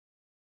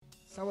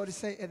Somebody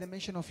say at the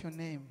mention of your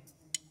name.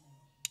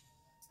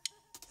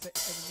 Say at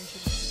the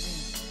mention of your name.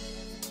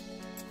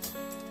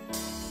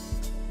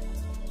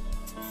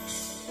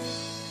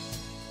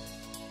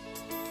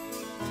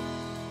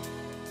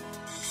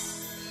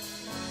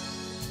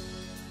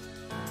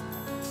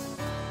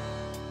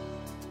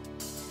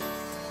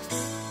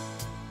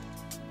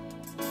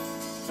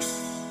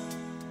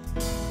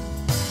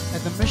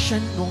 At the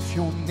mention of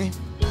your name,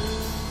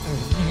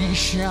 every knee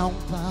shall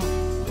bow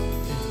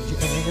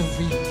and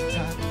every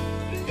time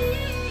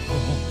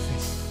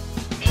confess.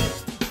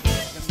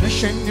 At the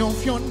mention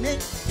of your name,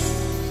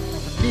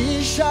 every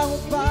knee shall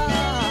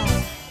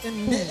bow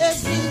and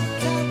every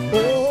time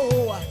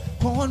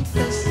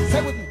confess.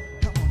 Say with me,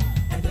 come on.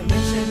 At the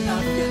mention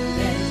of your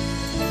name,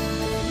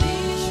 every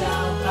knee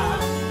shall bow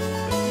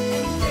and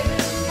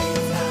every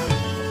time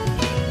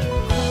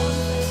confess.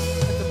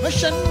 At the mention of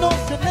your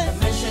name, every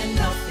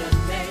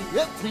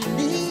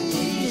knee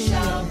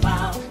shall bow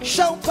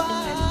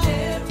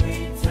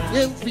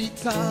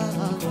every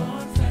time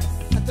confess.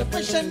 At the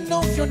mention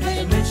of your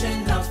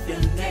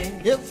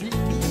name, every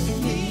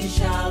knee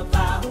shall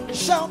bow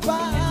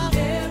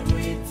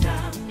every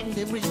time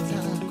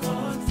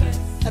confess.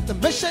 At the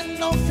mention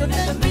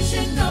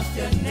of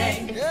your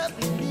name,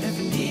 every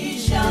knee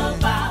shall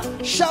bow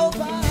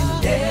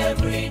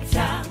every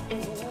time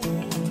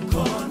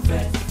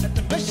confess. At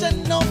the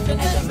mention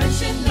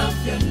of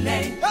your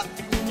name,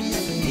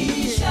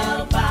 He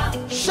shall bow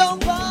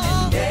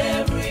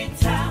every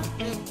time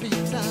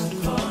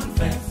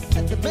confess.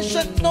 At the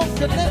mention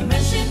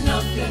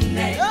of your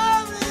name,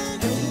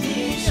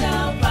 He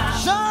shall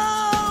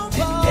bow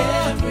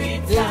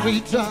every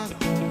time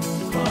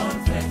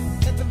confess.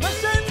 At the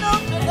mention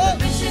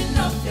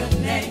of your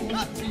name,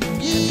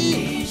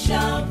 He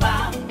shall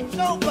bow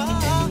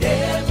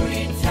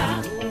every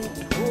time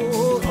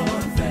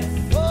confess.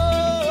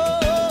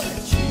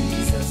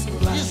 Jesus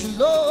Christ is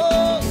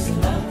Lord.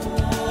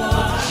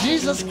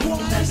 Jesus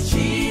Christ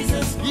is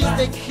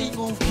the King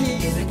of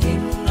Kings.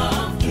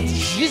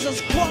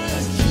 Jesus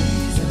Christ is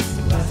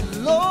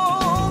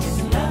Lord.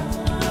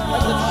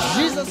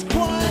 Jesus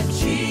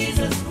Christ is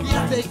the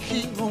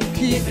King of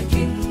Kings.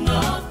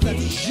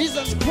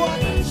 Jesus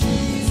Christ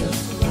is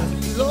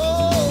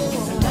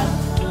Lord.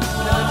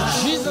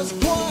 Jesus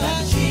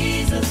Christ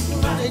is the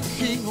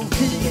King of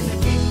Kings.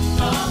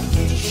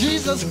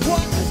 Jesus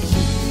Christ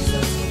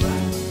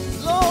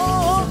is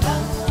Lord.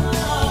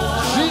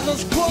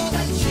 Jesus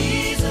Christ,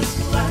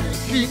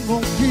 King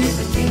of Kings.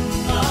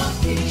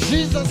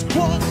 Jesus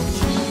Christ,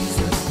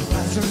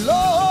 the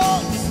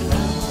Lord.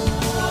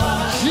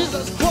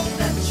 Jesus Christ,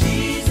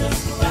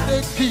 the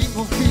King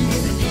of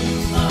Kings.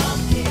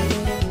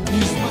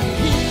 He's my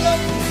healer.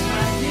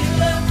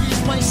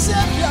 He's my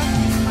savior.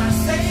 He's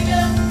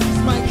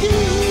my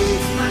king.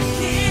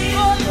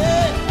 Oh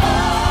yeah.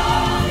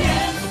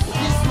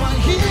 He's my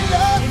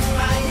healer.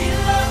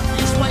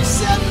 He's my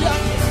savior.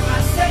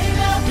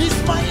 He's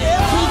my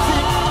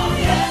everything.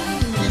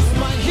 He's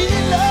my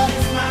healer.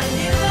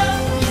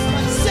 He's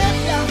my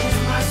savior.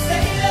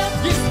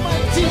 He's my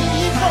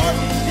deliverer.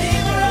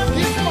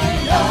 He's my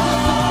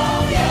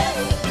everything.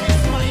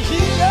 He's my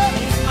healer.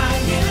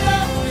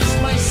 He's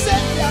my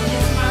savior.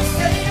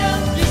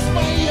 He's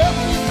my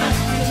everything.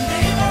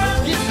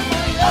 He's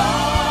my oh,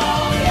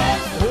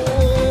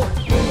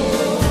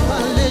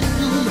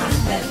 hallelujah.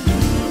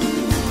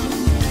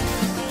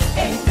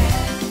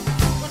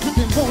 To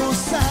the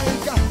Most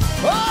High God.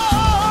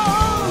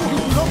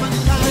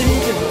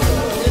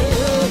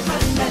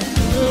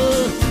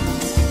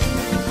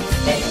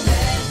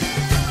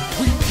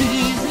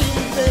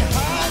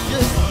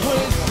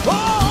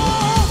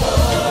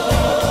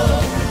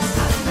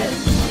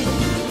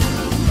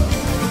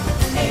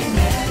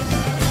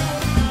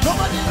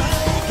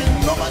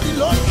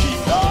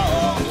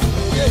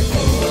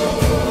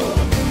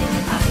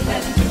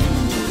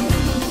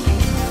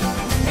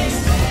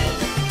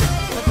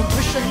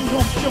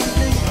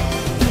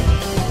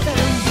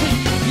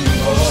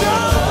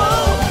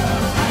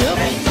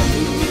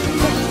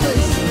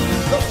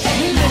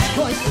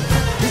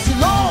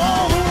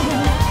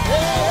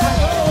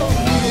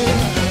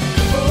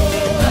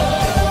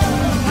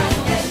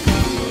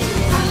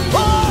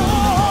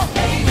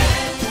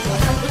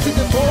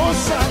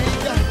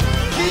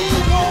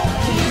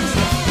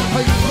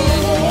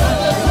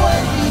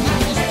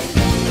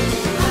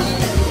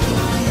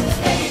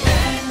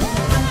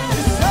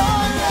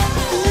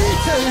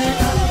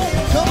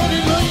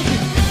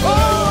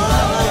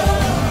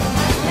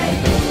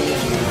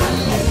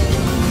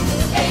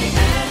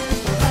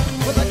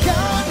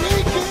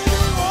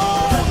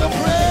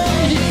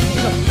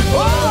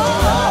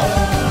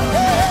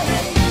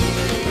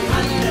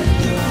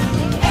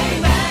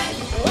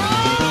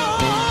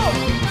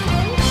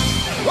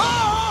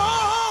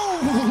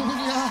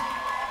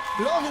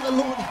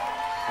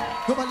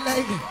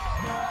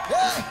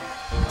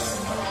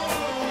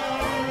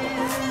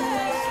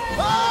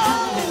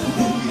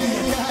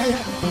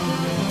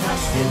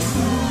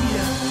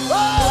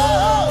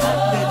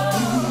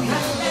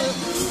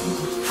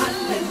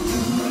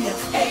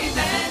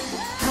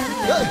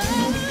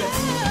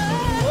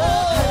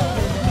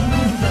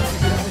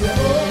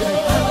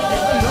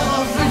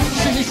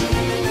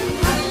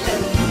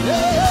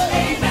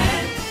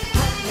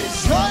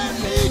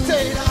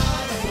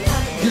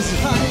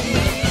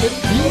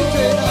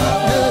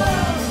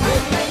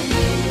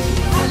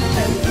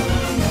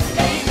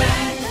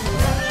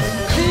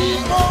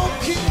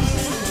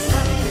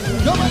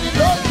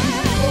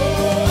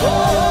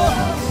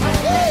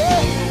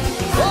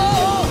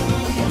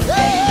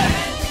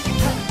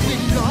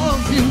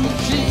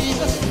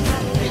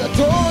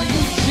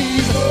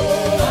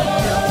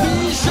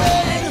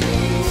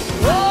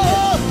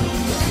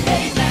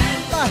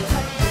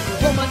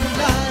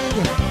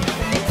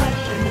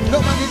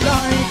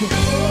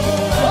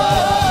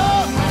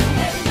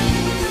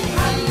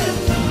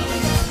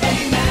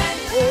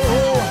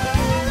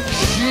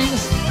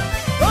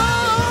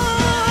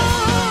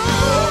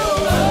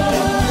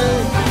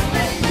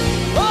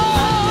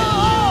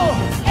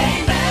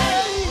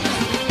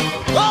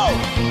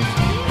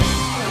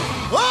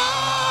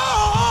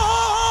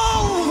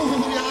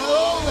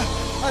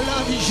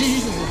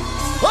 Jesus.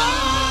 Oh,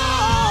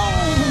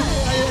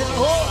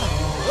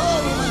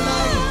 my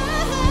life.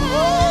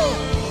 Oh,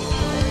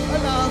 I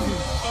love you.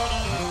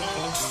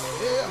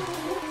 Yeah.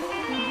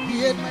 He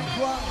heard my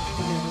cry.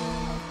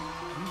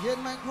 He heard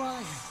my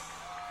cry.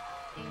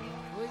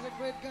 Who is a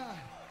great God?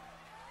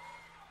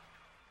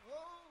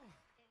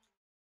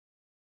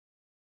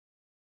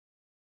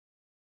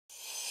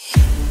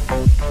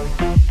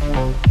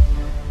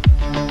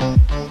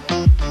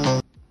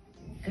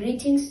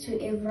 Greetings to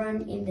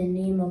everyone in the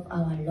name of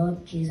our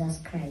Lord Jesus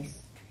Christ.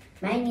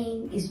 My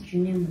name is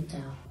Junior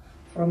Mutao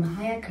from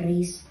Higher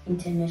Grace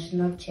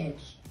International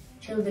Church,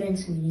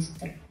 Children's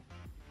Ministry.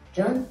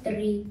 John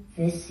 3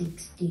 verse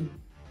 16.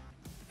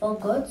 For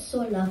God so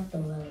loved the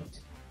world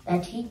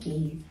that he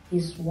gave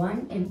his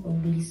one and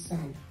only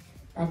Son,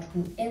 that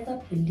whoever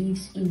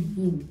believes in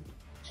him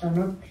shall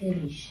not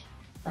perish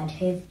but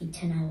have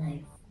eternal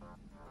life.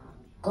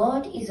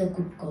 God is a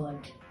good God.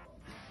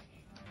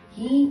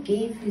 He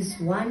gave his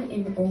one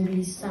and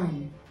only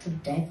Son to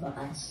die for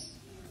us.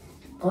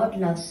 God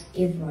loves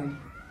everyone,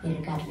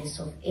 regardless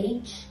of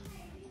age,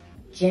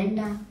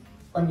 gender,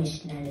 or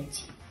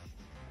nationality.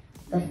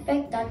 The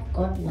fact that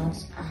God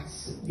loves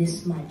us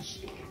this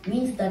much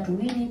means that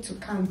we need to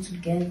come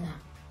together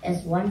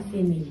as one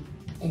family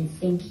and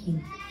thank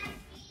him.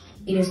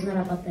 It is not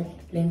about the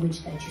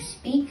language that you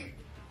speak.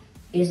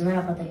 It is not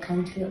about the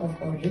country of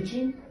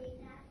origin.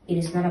 It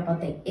is not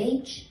about the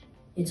age.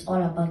 It's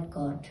all about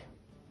God.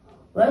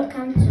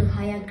 Welcome to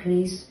Higher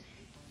Grace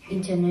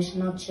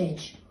International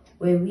Church,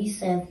 where we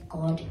serve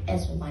God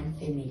as one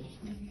family.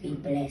 Be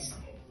blessed.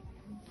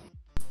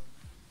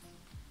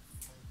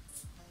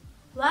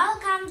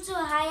 Welcome to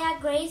Higher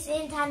Grace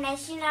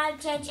International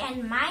Church,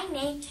 and my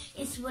name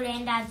is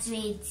Brenda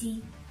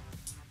Zweti.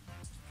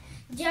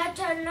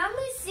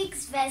 Deuteronomy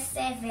 6 verse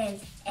 7.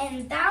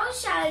 And thou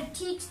shalt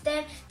teach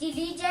them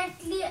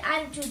diligently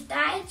unto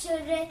thy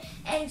children,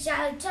 and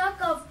shalt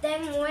talk of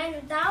them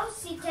when thou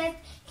sittest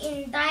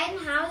in thine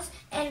house,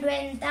 and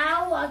when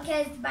thou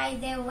walkest by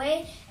the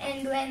way,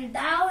 and when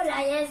thou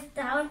liest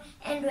down,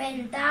 and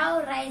when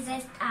thou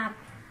risest up.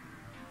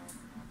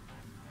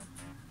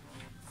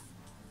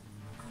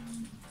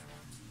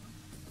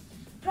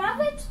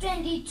 Proverbs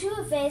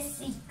 22 verse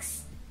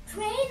 6.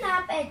 Train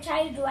up a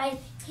child while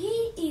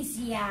he is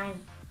young.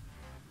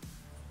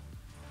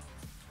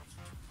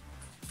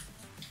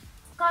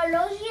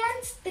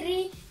 Colossians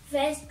 3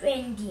 verse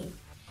 20.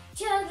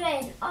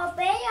 Children,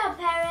 obey your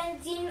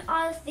parents in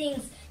all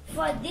things,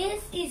 for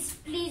this is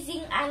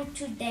pleasing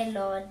unto the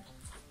Lord.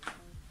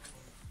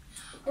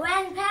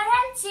 When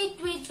parents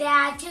sit with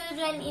their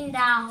children in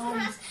their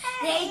homes,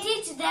 they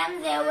teach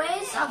them the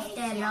ways of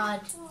the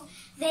Lord.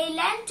 They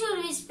learn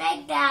to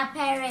respect their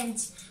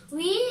parents.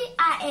 We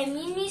are a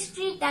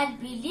ministry that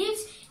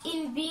believes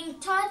in being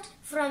taught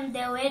from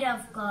the Word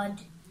of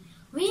God.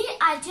 We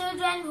are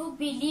children who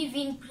believe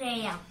in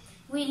prayer.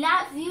 We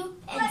love you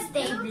and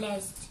stay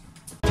blessed.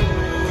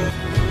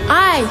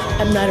 I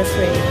am not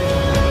afraid.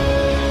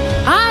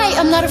 I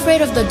am not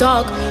afraid of the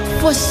dark,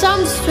 for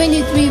Psalms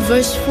 23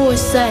 verse 4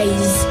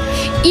 says,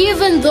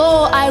 even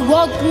though I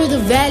walk through the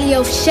valley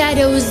of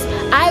shadows,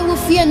 I will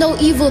fear no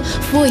evil,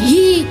 for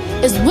he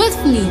is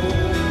with me.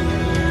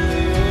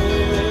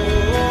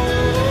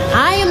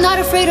 I am not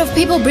afraid of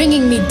people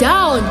bringing me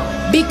down,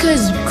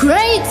 because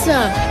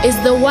greater is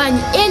the one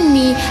in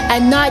me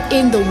and not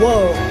in the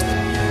world.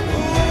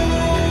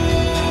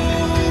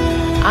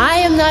 I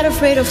am not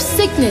afraid of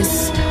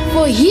sickness,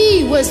 for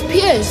he was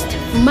pierced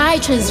for my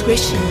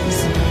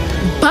transgressions.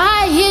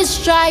 By his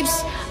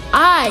stripes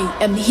I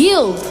am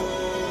healed.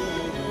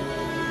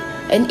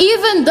 And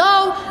even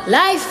though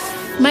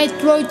life might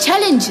throw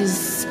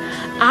challenges,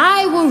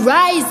 I will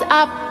rise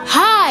up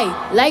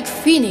high like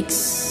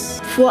phoenix.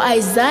 For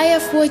Isaiah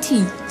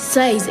 40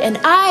 says, and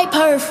I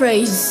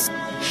paraphrase,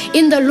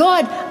 in the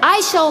Lord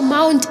I shall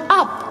mount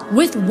up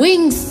with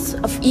wings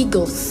of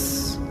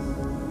eagles.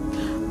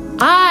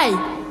 I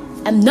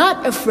am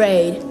not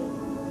afraid.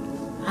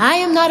 I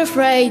am not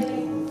afraid.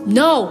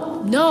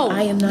 No,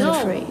 I am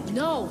not afraid.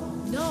 No.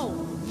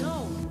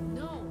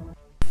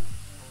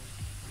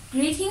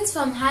 Greetings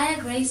from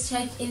Higher Grace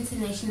Church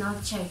International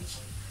Church.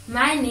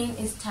 My name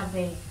is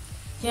Tabe.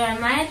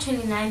 Jeremiah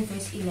 29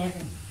 verse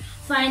 11.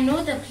 For I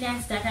know the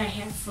plans that I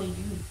have for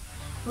you.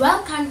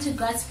 Welcome to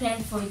God's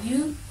plan for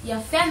you, your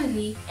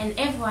family, and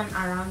everyone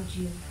around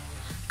you.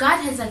 God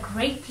has a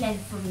great plan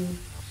for me.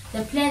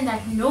 The plan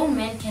that no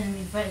man can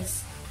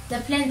reverse. The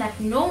plan that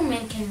no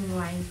man can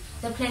rewind.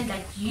 The plan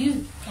that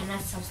you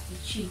cannot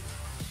substitute.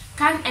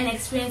 Come and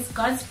experience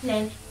God's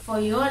plan for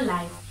your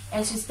life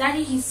as we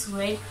study His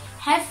Word,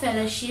 have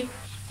fellowship,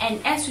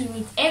 and as we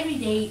meet every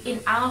day in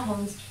our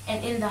homes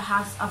and in the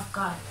house of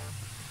God.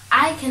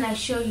 I can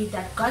assure you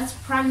that God's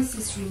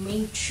promises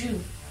remain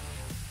true,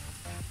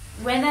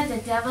 whether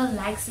the devil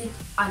likes it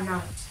or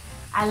not.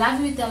 I love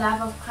you with the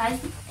love of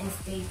Christ, and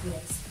stay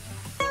blessed.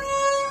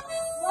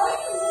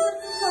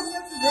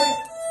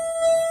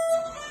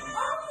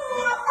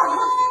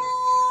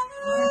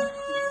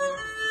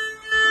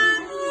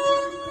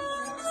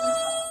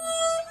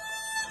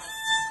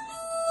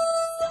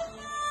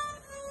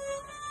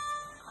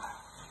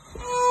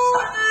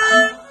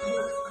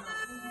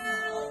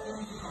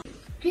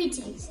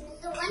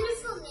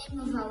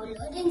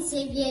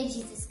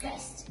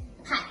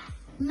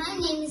 My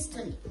name is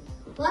Tony.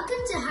 Welcome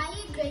to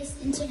Higher Grace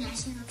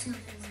International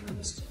Children's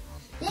Ministry.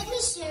 Let me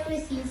share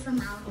with you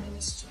from our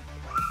ministry.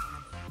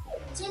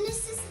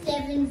 Genesis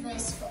 11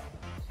 verse 4.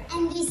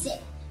 And he said,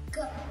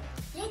 Go,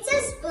 let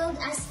us build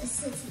us a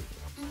city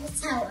and a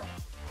tower,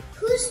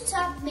 whose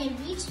top may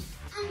reach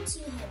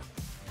unto heaven.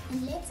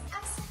 And let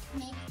us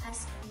make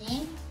us a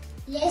name,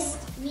 lest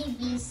we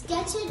be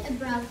scattered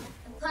abroad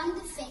upon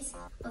the face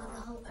of the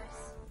whole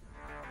earth.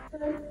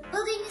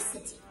 Building a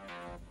city.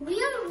 We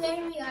are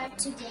where we are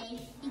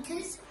today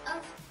because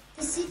of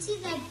the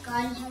city that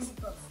God has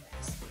built for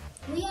us.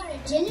 We are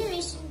a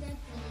generation that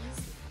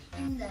believes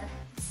in the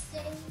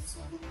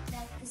extension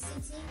that the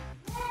city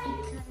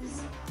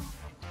because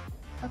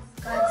of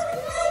God's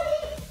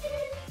grace.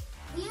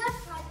 We are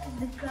part of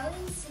the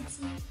growing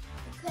city,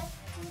 equipped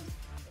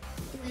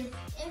with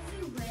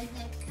every word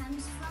that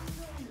comes from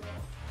the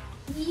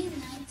Lord. We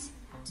unite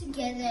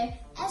together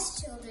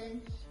as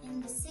children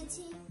in the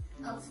city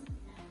of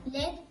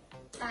led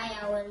by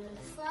our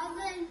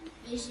Father and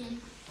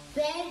Vision,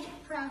 Bed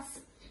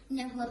Prof.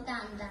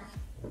 Nehotanda.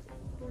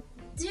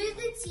 Through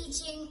the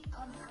teaching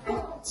of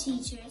our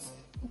teachers,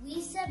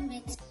 we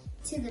submit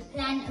to the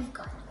plan of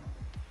God.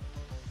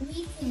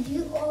 We can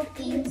do all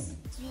things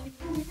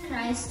through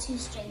Christ who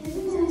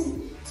strengthens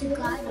us. To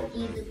God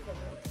be the glory.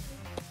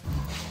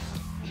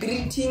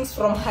 Greetings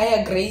from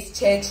Higher Grace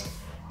Church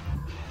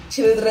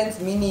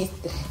Children's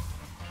Ministry.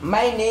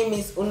 My name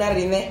is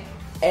Unarine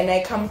and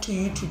I come to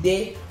you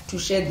today to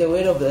share the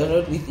word of the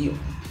Lord with you.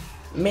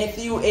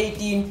 Matthew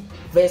 18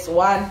 verse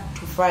 1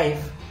 to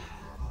 5.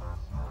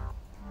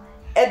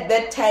 At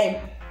that time,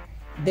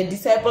 the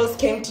disciples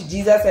came to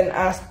Jesus and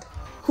asked,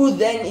 Who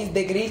then is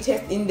the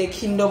greatest in the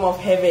kingdom of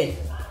heaven?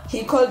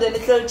 He called a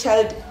little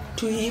child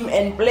to him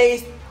and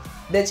placed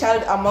the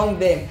child among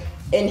them.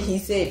 And he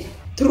said,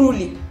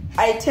 Truly,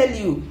 I tell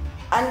you,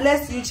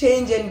 unless you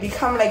change and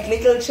become like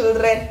little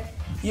children,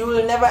 you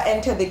will never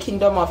enter the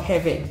kingdom of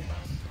heaven.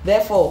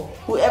 Therefore,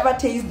 whoever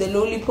takes the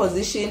lowly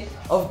position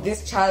of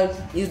this child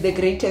is the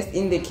greatest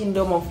in the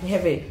kingdom of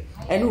heaven.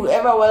 And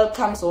whoever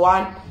welcomes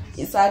one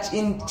such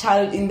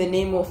child in the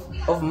name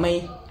of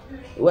me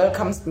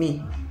welcomes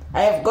me.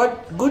 I have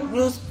got good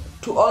news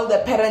to all the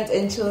parents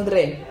and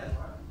children.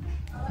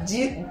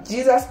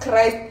 Jesus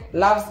Christ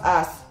loves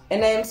us,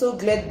 and I am so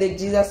glad that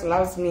Jesus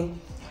loves me.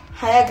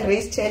 Higher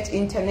Grace Church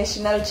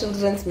International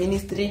Children's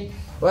Ministry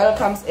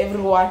welcomes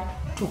everyone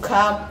to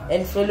come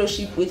and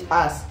fellowship with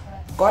us.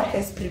 God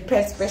has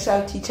prepared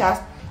special teachers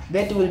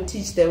that will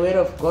teach the word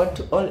of God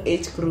to all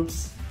age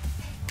groups.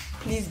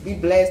 Please be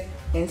blessed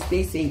and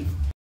stay safe.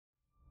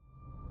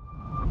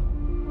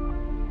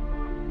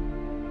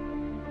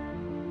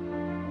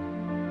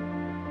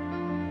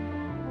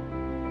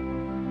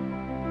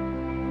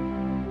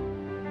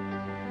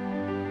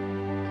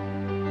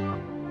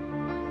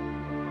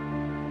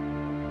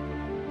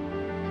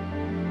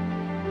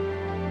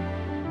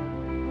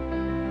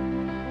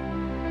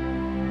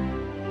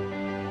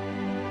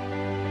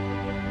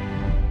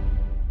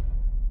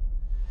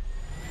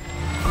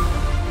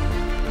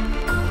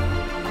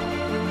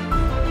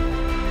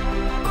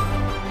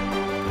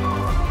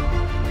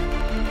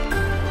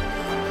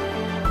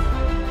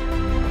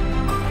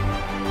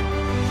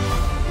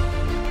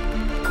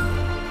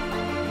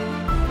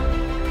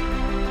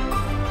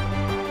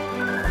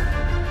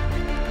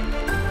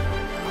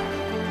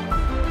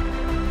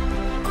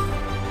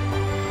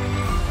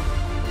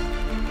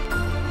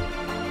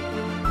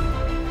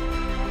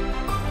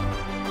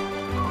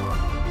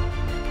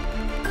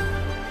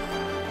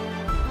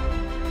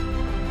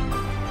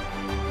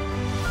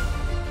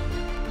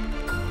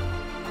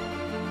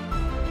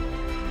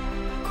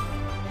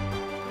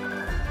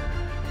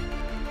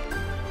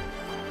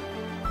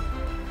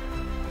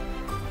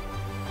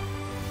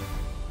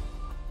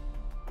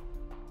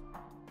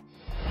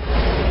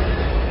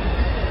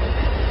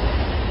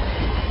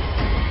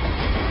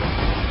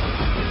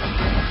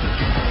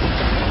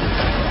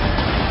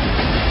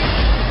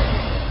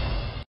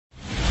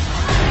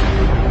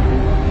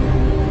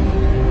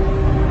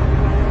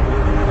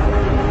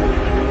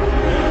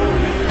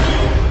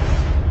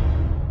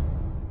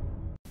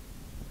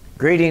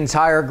 Greetings,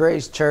 Higher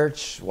Grace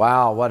Church.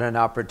 Wow, what an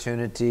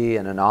opportunity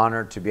and an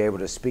honor to be able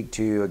to speak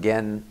to you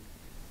again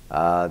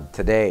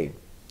today.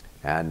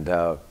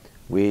 And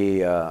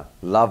we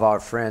love our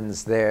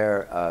friends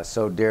there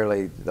so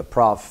dearly, the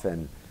Prof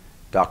and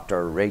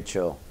Dr.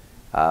 Rachel.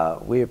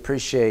 We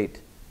appreciate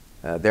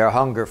their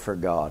hunger for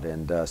God.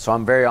 And so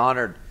I'm very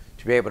honored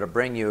to be able to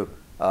bring you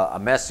a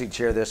message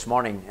here this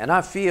morning. And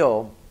I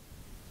feel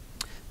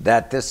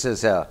that this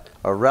is a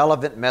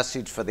relevant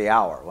message for the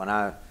hour. When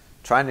I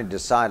trying to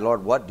decide,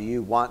 Lord, what do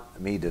you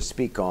want me to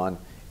speak on?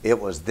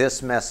 It was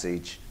this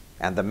message,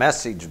 and the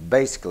message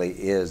basically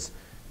is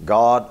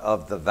God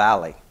of the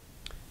Valley.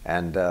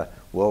 And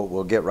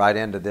we'll get right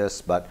into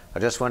this, but I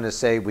just want to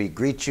say we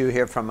greet you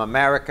here from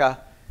America.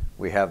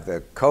 We have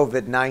the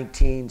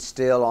COVID-19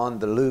 still on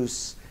the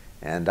loose,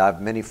 and I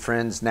have many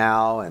friends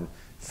now and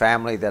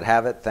family that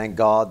have it. Thank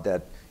God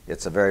that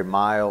it's a very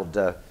mild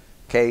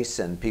case,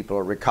 and people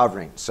are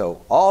recovering.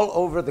 So all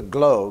over the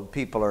globe,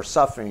 people are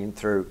suffering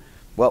through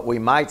what we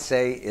might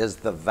say is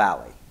the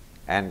valley.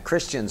 And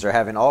Christians are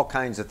having all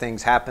kinds of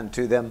things happen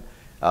to them,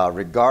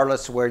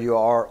 regardless where you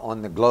are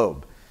on the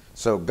globe.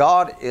 So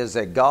God is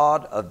a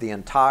God of the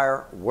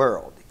entire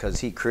world because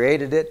He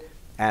created it,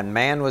 and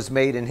man was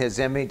made in His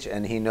image,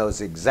 and He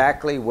knows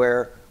exactly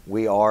where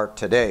we are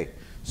today.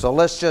 So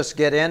let's just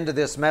get into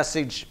this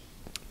message.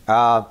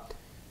 God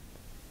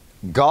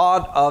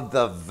of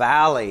the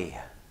valley.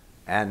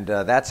 And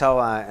that's how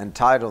I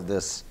entitled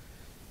this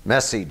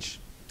message.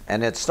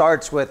 And it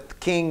starts with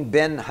King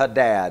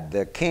Ben-Hadad,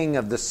 the king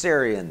of the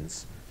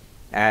Syrians.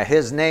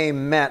 His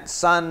name meant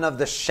son of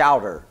the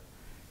shouter.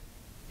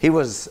 He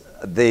was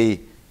the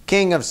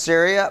king of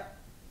Syria,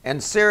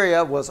 and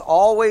Syria was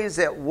always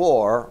at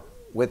war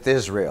with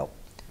Israel.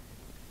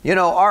 You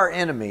know, our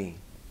enemy,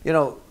 you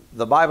know,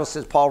 the Bible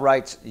says, Paul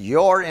writes,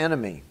 your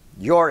enemy.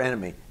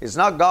 It's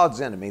not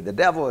God's enemy. The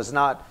devil is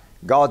not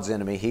God's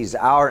enemy. He's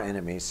our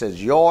enemy. He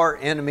says, your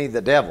enemy,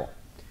 the devil.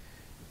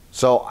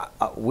 So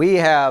we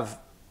have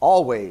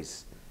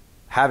always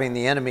having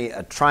the enemy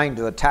trying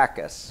to attack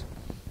us.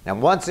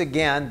 And once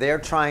again, they're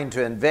trying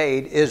to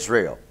invade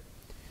Israel.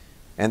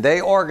 And they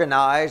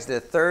organized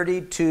a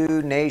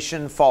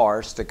 32-nation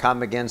farce to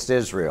come against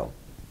Israel.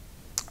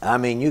 I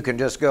mean, you can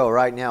just go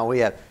right now. We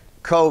have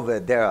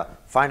COVID. There are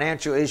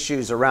financial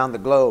issues around the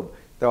globe.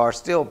 There are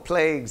still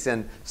plagues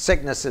and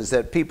sicknesses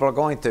that people are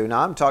going through.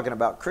 Now, I'm talking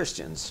about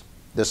Christians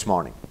this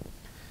morning.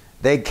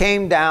 They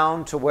came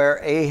down to where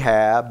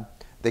Ahab,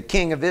 the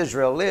king of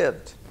Israel,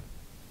 lived.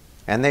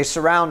 And they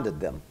surrounded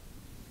them.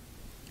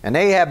 And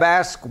Ahab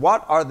asked,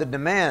 what are the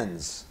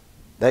demands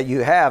that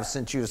you have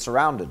since you've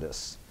surrounded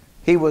us?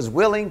 He was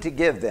willing to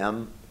give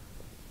them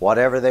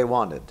whatever they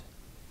wanted.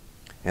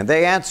 And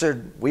they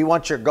answered, we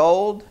want your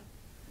gold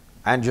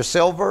and your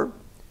silver,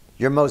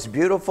 your most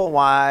beautiful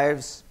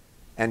wives,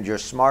 and your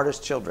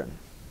smartest children.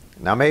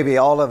 Now maybe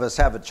all of us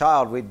have a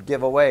child we'd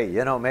give away.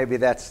 You know, maybe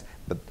that's,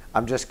 but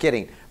I'm just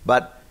kidding.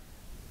 But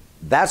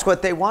that's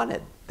what they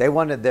wanted. They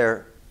wanted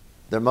their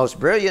most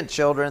brilliant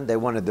children. They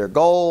wanted their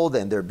gold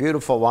and their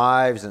beautiful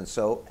wives. And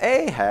so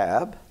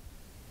Ahab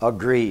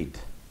agreed.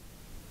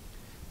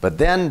 But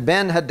then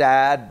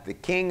Ben-Hadad, the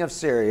king of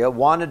Syria,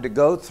 wanted to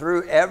go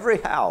through every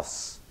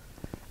house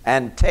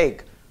and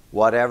take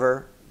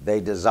whatever they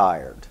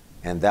desired.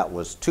 And that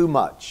was too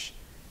much,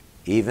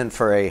 even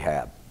for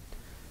Ahab.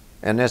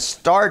 And it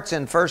starts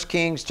in 1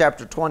 Kings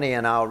chapter 20,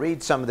 and I'll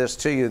read some of this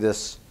to you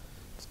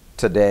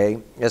today.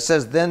 It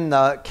says, then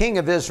the king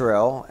of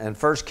Israel, in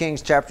 1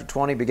 Kings chapter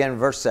 20, beginning in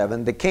verse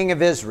 7, the king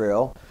of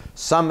Israel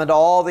summoned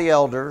all the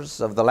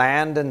elders of the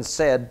land and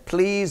said,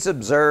 please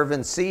observe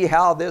and see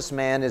how this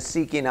man is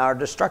seeking our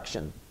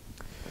destruction.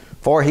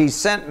 For he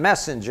sent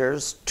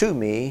messengers to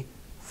me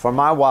for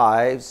my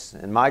wives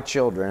and my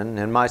children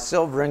and my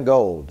silver and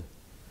gold,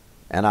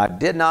 and I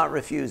did not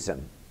refuse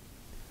him.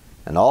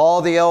 And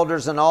all the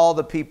elders and all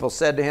the people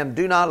said to him,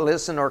 do not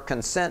listen or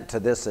consent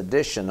to this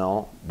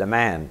additional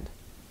demand.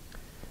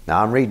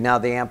 Now I'm reading now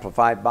the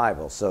Amplified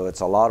Bible, so it's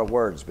a lot of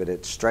words, but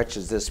it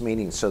stretches this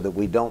meaning so that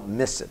we don't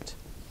miss it.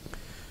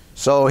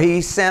 So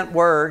he sent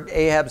word,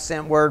 Ahab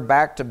sent word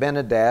back to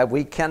Ben-Hadad,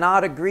 we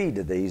cannot agree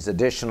to these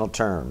additional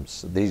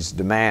terms, these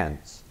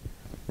demands.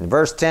 And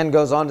verse 10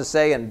 goes on to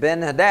say, and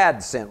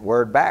Ben-Hadad sent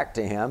word back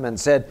to him and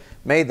said,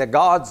 may the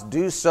gods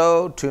do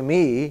so to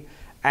me,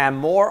 and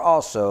more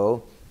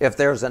also, if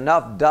there's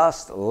enough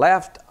dust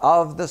left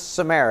of the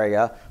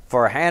Samaria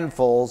for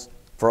handfuls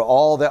for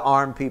all the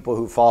armed people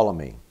who follow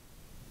me.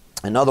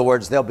 In other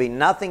words, there'll be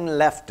nothing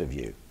left of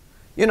you.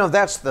 You know,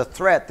 that's the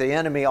threat the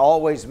enemy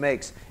always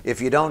makes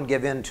if you don't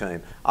give in to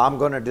him. I'm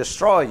going to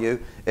destroy you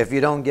if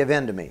you don't give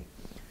in to me.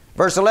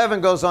 Verse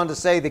 11 goes on to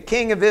say, the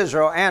king of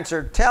Israel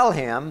answered, tell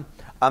him,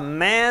 a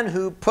man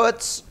who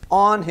puts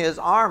on his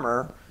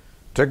armor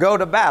to go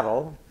to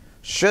battle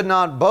should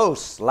not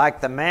boast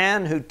like the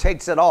man who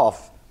takes it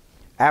off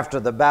after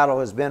the battle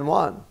has been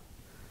won.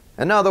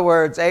 In other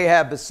words,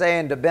 Ahab is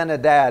saying to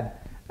Ben-Hadad,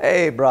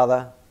 hey,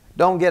 brother,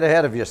 don't get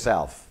ahead of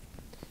yourself.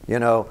 You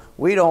know,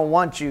 we don't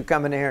want you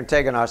coming in here and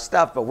taking our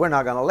stuff, but we're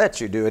not going to let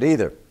you do it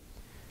either.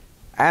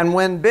 And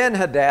when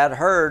Ben-Hadad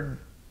heard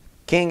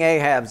King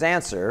Ahab's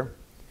answer,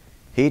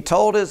 he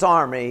told his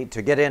army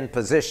to get in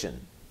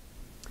position.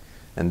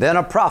 And then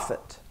a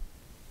prophet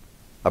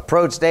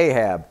approached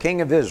Ahab,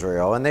 king of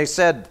Israel, and they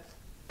said,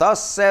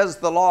 thus says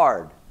the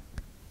Lord,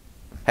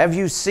 have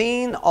you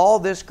seen all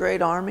this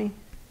great army?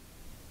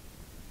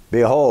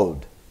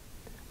 Behold,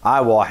 I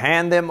will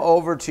hand them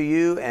over to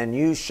you, and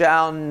you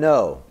shall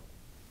know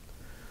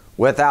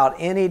without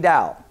any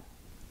doubt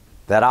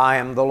that I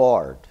am the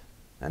Lord.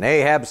 And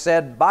Ahab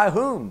said, by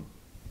whom?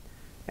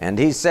 And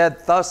he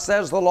said, thus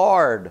says the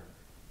Lord,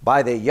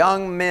 by the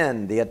young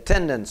men, the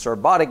attendants or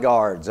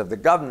bodyguards of the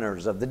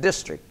governors of the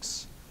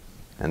districts.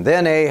 And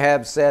then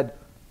Ahab said,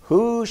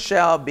 who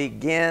shall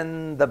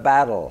begin the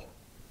battle?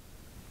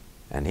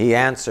 And he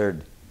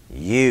answered,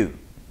 you.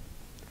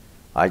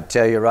 I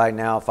tell you right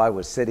now, if I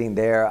was sitting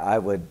there, I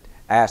would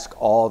ask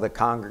all the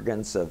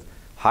congregants of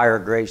Higher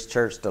Grace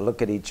Church to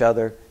look at each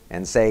other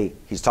and say,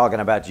 he's talking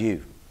about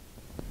you.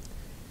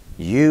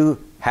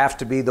 You have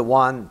to be the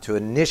one to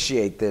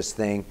initiate this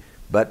thing,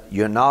 but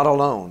you're not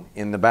alone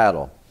in the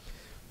battle.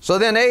 So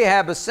then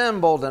Ahab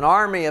assembled an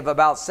army of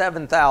about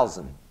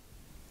 7,000,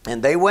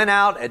 and they went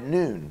out at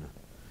noon.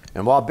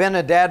 And while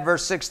Ben-Hadad,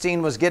 verse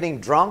 16, was getting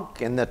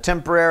drunk in the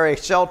temporary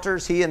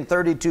shelters, he and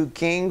 32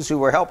 kings who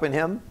were helping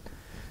him,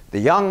 the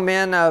young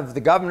men of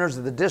the governors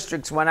of the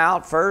districts went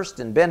out first,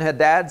 and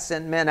Ben-Hadad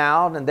sent men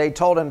out, and they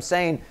told him,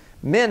 saying,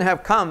 men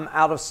have come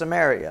out of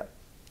Samaria.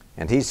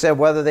 And he said,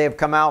 whether they have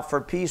come out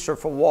for peace or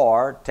for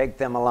war, take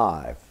them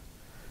alive.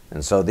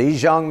 And so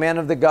these young men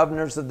of the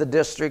governors of the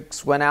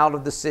districts went out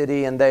of the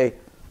city, and the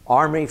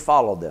army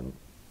followed them.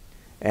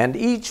 And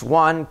each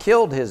one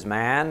killed his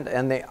man,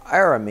 and the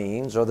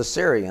Arameans, or the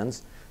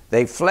Syrians,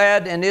 they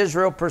fled, and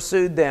Israel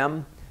pursued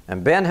them.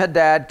 And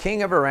Ben-Hadad,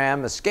 king of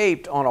Aram,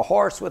 escaped on a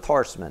horse with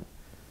horsemen.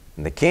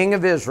 And the king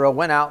of Israel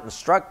went out and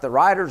struck the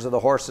riders of the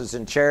horses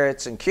and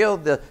chariots, and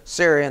killed the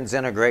Syrians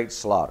in a great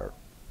slaughter.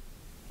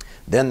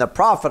 Then the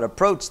prophet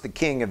approached the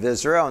king of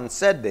Israel and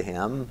said to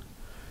him,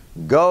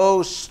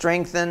 go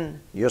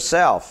strengthen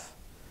yourself,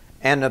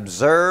 and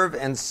observe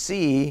and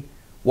see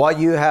what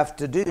you have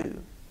to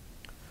do.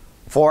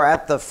 For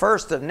at the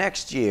first of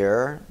next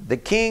year, the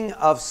king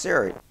of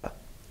Syria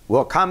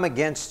will come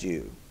against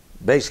you.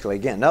 Basically,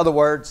 again, in other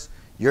words,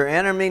 your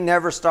enemy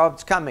never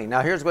stops coming.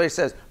 Now here's what he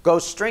says, go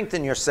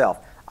strengthen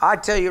yourself. I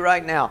tell you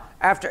right now,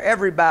 after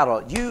every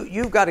battle,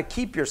 you've got to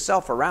keep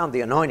yourself around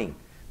the anointing.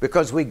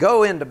 Because we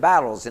go into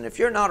battles, and if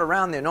you're not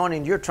around the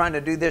anointing, you're trying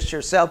to do this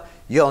yourself,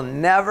 you'll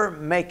never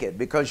make it,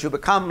 because you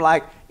become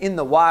like in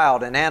the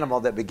wild, an animal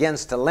that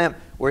begins to limp,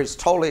 where it's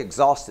totally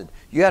exhausted.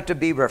 You have to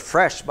be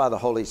refreshed by the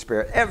Holy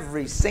Spirit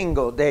every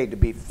single day, to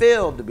be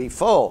filled, to be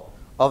full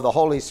of the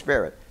Holy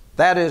Spirit.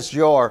 That is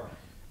your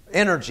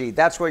energy.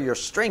 That's where your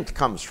strength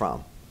comes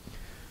from.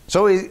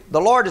 So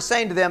the Lord is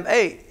saying to them,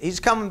 hey, he's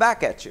coming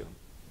back at you.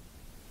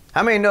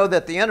 How many know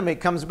that the enemy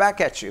comes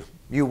back at you?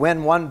 You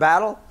win one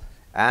battle,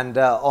 and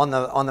on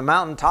the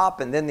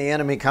mountaintop, and then the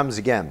enemy comes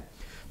again.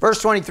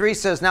 Verse 23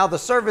 says, now the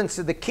servants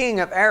of the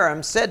king of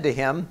Aram said to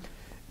him,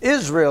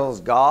 Israel's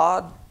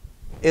God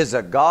is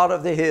a God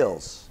of the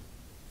hills.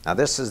 Now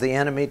this is the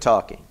enemy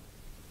talking.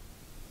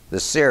 The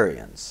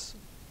Syrians.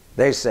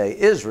 They say,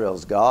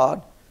 Israel's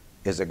God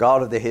is a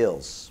God of the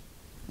hills.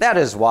 That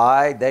is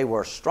why they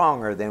were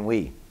stronger than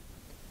we.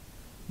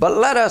 But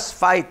let us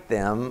fight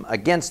them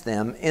against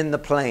them in the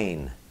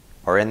plain,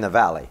 or in the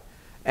valley,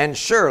 and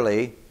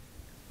surely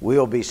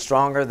we'll be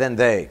stronger than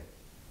they.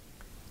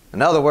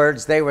 In other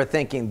words, they were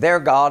thinking their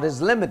God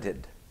is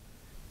limited.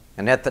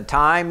 And at the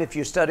time, if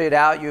you study it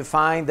out, you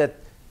find that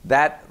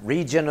that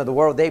region of the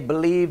world, they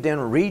believed in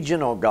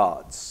regional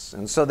gods.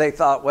 And so they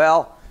thought,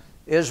 well,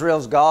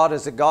 Israel's God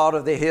is a God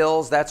of the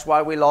hills. That's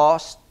why we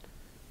lost.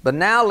 But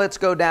now let's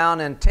go down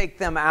and take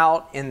them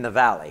out in the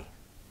valley.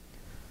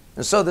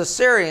 And so the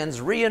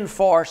Syrians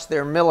reinforced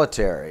their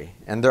military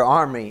and their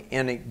army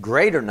in a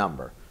greater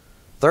number.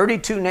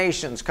 32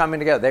 nations coming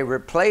together. They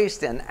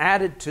replaced and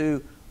added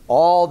to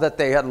all that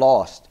they had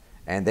lost.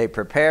 And they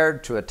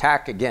prepared to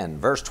attack again.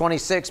 Verse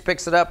 26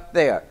 picks it up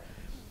there.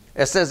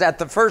 It says, at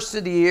the first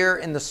of the year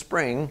in the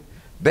spring,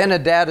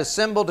 Ben-Hadad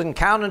assembled and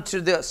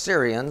counted the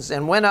Syrians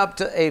and went up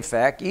to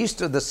Aphek,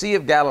 east of the Sea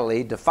of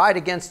Galilee, to fight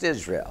against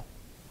Israel.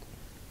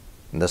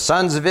 And the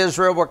sons of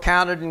Israel were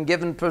counted and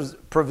given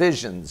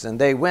provisions, and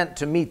they went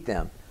to meet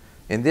them.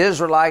 And the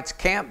Israelites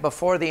camped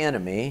before the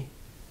enemy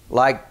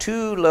like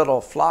two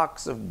little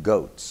flocks of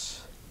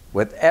goats,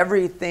 with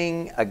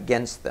everything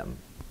against them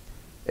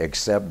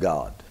except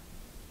God.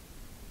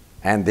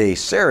 And the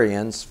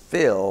Syrians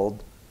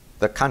filled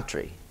the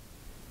country.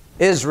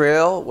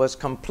 Israel was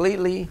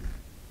completely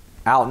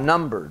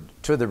outnumbered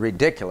to the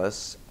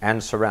ridiculous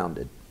and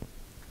surrounded.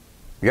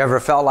 You ever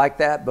felt like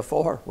that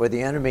before, where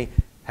the enemy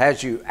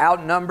has you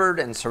outnumbered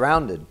and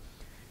surrounded?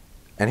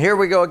 And here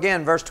we go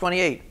again, verse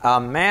 28. A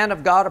man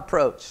of God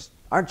approached.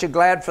 Aren't you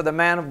glad for the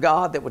man of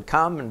God that would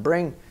come and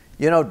bring,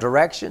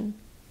 direction?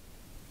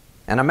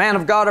 And a man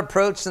of God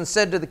approached and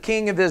said to the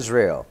king of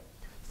Israel,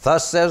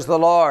 thus says the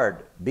Lord,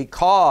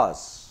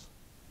 because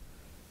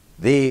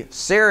the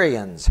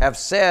Syrians have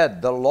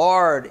said the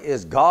Lord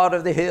is God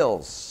of the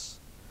hills,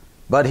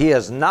 but he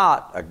is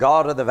not a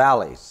God of the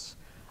valleys,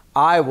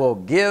 I will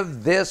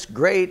give this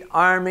great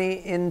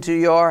army into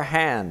your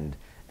hand,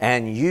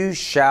 and you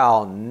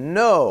shall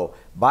know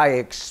by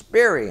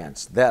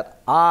experience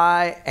that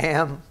I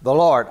am the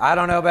Lord. I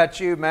don't know about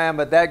you, man,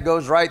 but that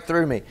goes right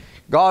through me.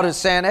 God is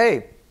saying,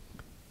 hey,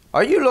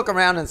 are you look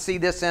around and see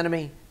this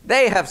enemy?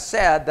 They have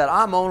said that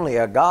I'm only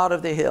a God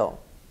of the hill.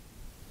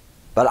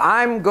 But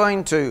I'm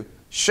going to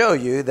show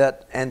you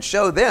that, and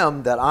show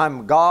them that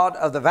I'm God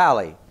of the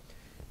valley.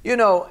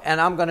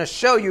 And I'm going to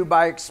show you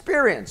by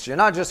experience. You're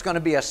not just going to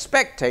be a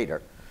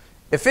spectator.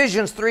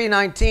 Ephesians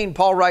 3:19,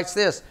 Paul writes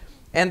this,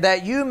 and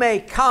that you may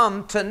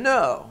come to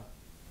know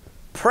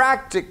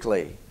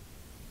practically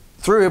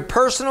through a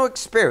personal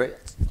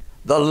experience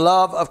the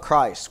love of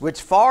Christ,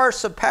 which far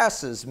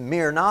surpasses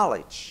mere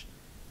knowledge.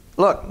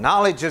 Look,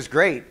 knowledge is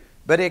great,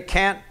 but it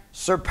can't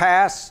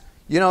surpass,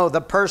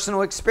 the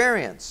personal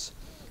experience.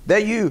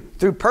 That you,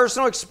 through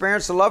personal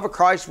experience, the love of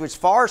Christ, which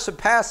far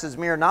surpasses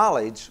mere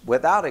knowledge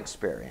without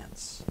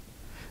experience,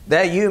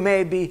 that you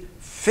may be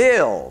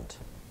filled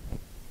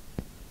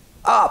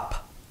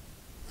up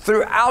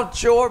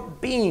throughout your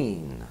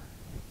being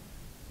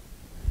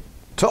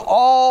to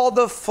all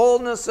the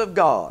fullness of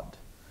God,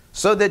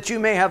 so that you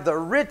may have the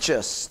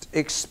richest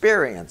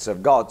experience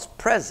of God's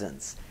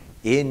presence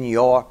in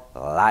your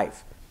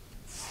life.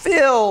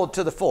 Filled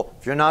to the full.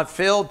 If you're not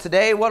filled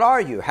today, what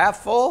are you?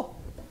 Half full?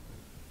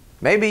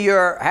 Maybe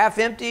you're half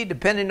empty,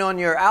 depending on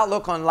your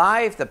outlook on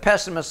life. The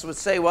pessimist would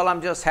say, well,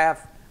 I'm just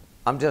half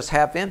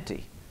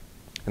empty.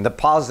 And the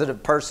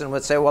positive person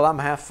would say, well, I'm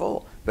half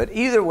full. But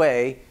either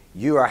way,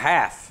 you are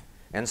half.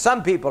 And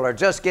some people are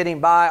just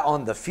getting by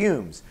on the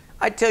fumes.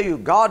 I tell you,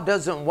 God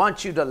doesn't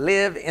want you to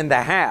live in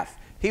the half.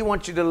 He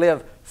wants you to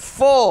live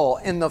full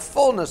in the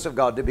fullness of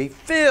God, to be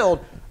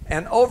filled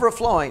and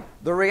overflowing.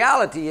 The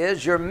reality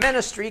is your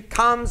ministry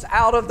comes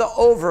out of the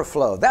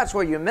overflow. That's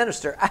where you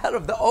minister, out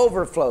of the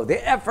overflow,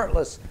 the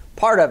effortless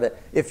part of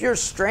it. If you're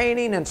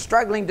straining and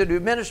struggling to do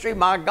ministry,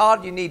 my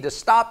God, you need to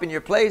stop in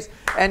your place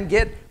and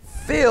get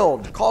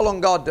filled. Call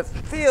on God to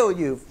fill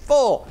you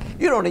full.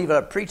 You don't need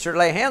a preacher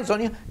lay hands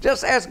on you.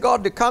 Just ask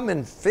God to come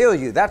and fill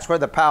you. That's where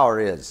the power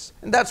is.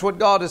 And that's what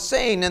God is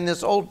saying in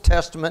this Old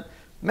Testament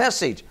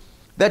message,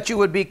 that you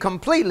would be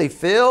completely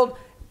filled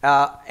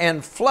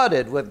and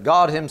flooded with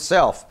God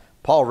Himself.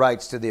 Paul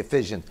writes to the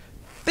Ephesians,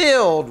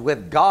 filled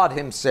with God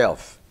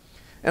Himself.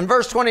 In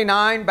verse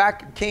 29,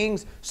 back in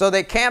Kings, so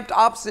they camped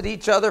opposite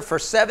each other for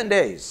 7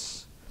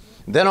 days.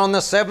 Then on the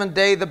 7th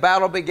day the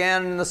battle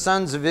began, and the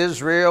sons of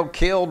Israel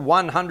killed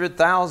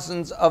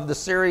 100,000 of the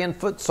Syrian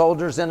foot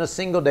soldiers in a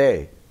single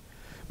day.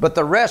 But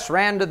the rest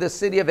ran to the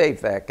city of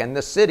Aphek, and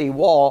the city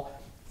wall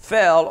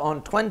fell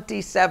on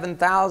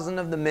 27,000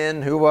 of the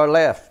men who were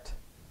left.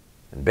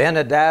 And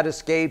Ben-Hadad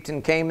escaped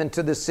and came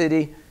into the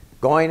city,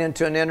 going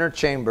into an inner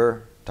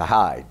chamber to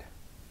hide.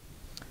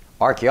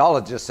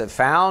 Archaeologists have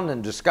found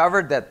and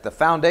discovered that the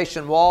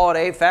foundation wall at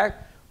Aphek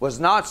was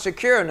not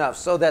secure enough,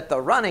 so that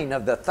the running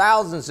of the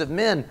thousands of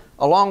men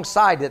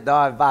alongside it,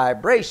 the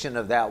vibration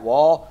of that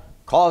wall,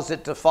 caused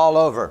it to fall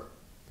over.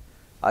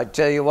 I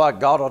tell you what,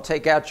 God will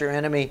take out your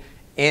enemy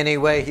any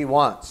way He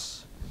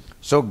wants.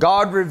 So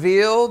God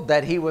revealed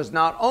that He was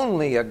not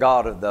only a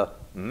God of the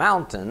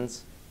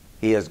mountains,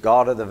 He is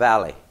God of the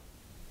valley.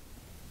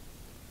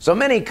 So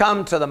many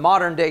come to the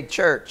modern day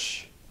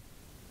church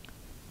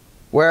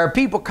where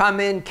people come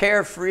in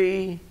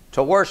carefree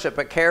to worship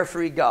a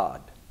carefree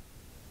God,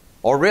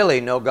 or really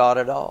no God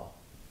at all.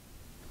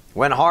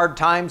 When hard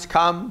times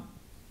come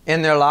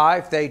in their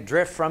life, they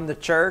drift from the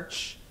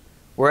church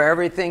where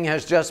everything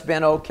has just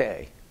been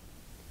okay.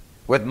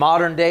 With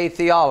modern day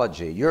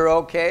theology, you're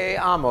okay,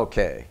 I'm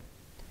okay.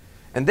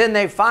 And then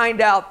they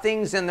find out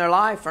things in their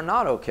life are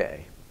not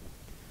okay.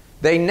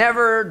 They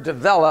never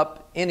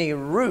develop any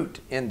root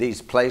in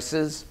these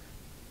places.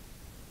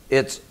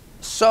 It's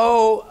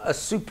so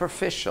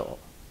superficial.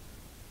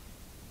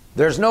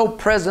 There's no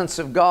presence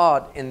of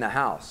God in the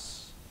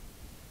house.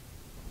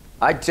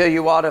 I tell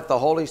you what, if the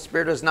Holy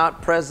Spirit is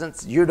not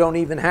present, you don't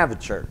even have a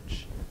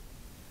church.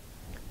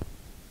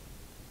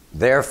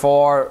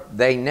 Therefore,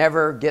 they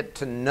never get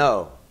to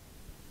know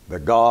the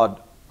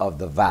God of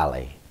the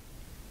valley.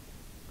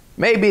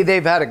 Maybe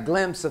they've had a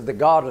glimpse of the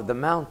God of the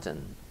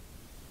mountain,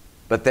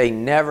 but they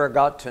never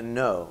got to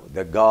know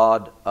the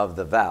God of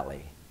the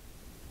valley.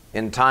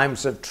 In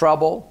times of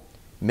trouble,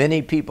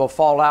 many people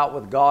fall out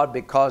with God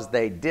because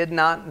they did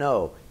not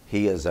know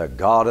He is a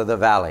God of the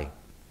valley.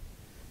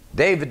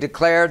 David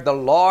declared, "The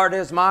Lord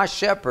is my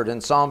shepherd," in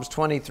Psalms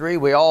 23.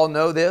 We all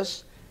know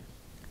this.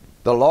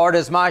 "The Lord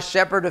is my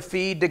shepherd to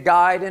feed, to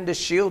guide, and to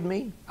shield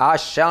me. I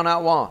shall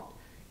not want.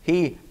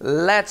 He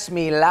lets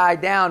me lie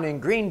down in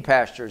green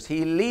pastures.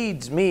 He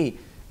leads me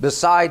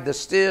beside the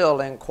still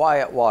and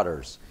quiet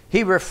waters.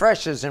 He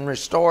refreshes and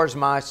restores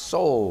my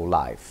soul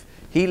life.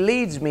 He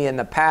leads me in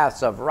the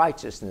paths of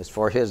righteousness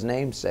for His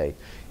name's sake.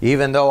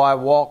 Even though I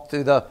walk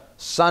through the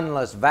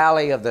sunless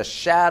valley of the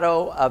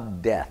shadow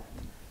of death,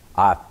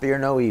 I fear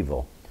no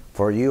evil,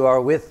 for You are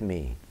with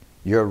me.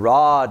 Your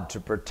rod to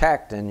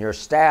protect and Your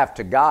staff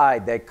to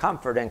guide, they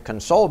comfort and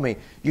console me.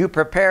 You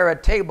prepare a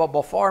table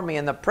before me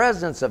in the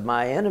presence of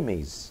my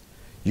enemies.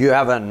 You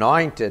have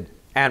anointed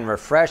and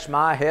refreshed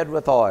my head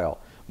with oil.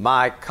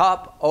 My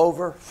cup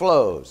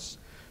overflows.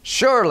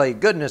 Surely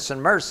goodness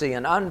and mercy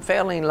and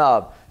unfailing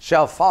love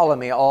shall follow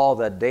me all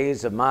the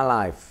days of my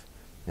life,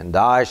 and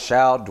I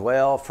shall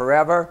dwell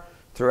forever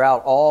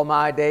throughout all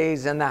my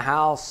days in the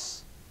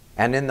house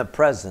and in the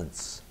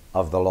presence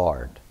of the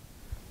Lord."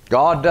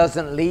 God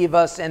doesn't leave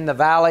us in the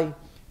valley.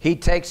 He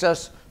takes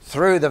us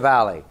through the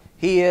valley.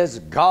 He is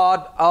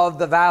God of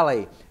the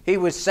valley. He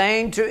was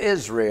saying to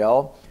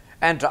Israel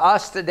and to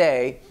us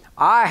today,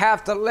 I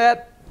have to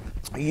let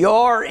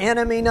your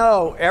enemy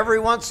know every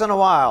once in a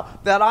while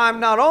that I'm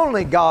not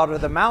only God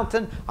of the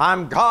mountain,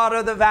 I'm God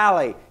of the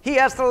valley. He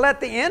has to let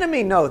the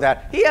enemy know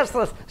that. He has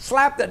to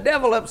slap the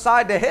devil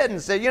upside the head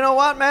and say, you know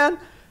what, man?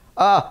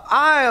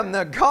 I am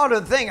the God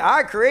of the thing.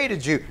 I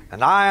created you,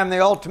 and I am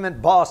the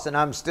ultimate boss, and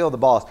I'm still the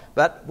boss.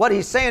 But what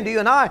he's saying to you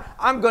and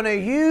I'm going to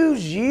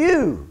use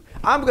you.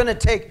 I'm going to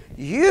take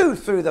you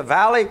through the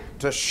valley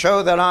to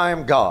show that I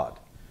am God.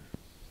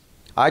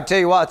 I tell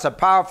you what, it's a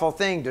powerful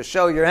thing to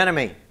show your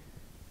enemy.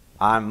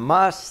 I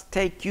must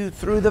take you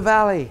through the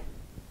valley.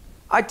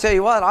 I tell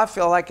you what, I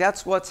feel like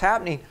that's what's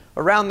happening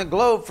around the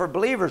globe for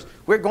believers.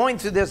 We're going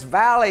through this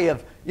valley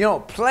of,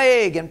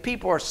 plague, and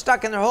people are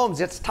stuck in their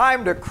homes. It's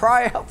time to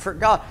cry out for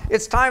God.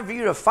 It's time for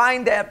you to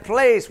find that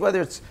place,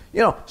 whether it's,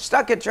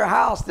 stuck at your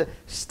house, to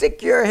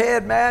stick your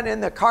head, man, in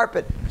the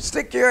carpet,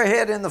 stick your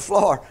head in the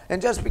floor,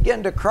 and just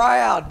begin to cry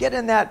out. Get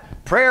in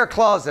that prayer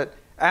closet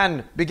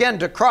and begin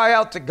to cry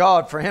out to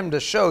God for Him to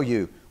show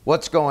you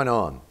what's going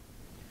on.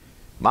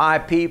 My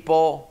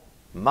people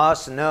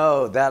must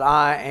know that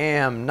I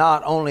am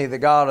not only the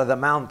God of the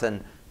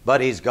mountain,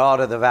 but He's God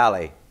of the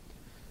valley.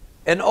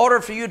 In order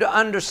for you to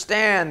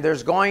understand,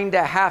 there's going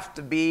to have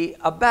to be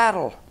a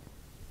battle.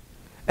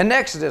 In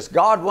Exodus,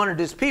 God wanted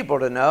His people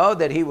to know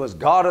that He was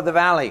God of the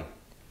valley.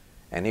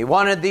 And He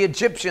wanted the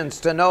Egyptians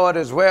to know it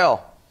as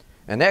well.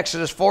 In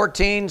Exodus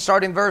 14,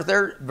 starting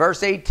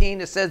verse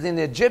 18, it says, "And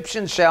the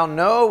Egyptians shall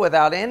know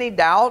without any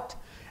doubt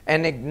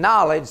and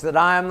acknowledge that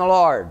I am the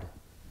Lord.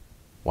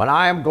 When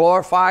I am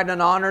glorified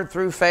and honored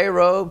through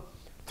Pharaoh,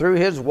 through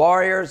his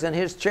warriors and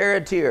his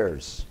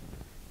charioteers."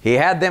 He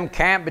had them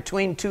camp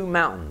between two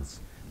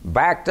mountains,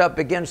 backed up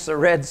against the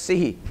Red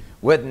Sea,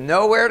 with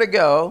nowhere to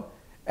go.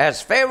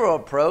 As Pharaoh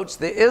approached,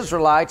 the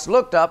Israelites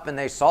looked up and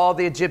they saw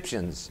the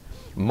Egyptians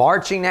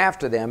marching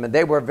after them, and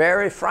they were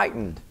very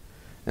frightened.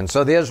 And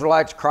so the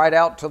Israelites cried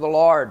out to the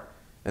Lord.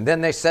 And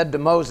then they said to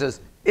Moses,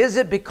 "Is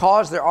it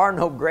because there are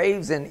no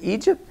graves in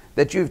Egypt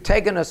that you've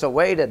taken us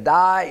away to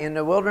die in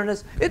the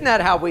wilderness?" Isn't that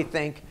how we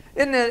think?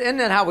 Isn't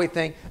that how we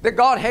think? That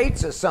God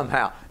hates us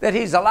somehow. That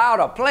He's allowed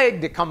a plague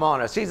to come on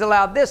us. He's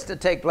allowed this to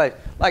take place.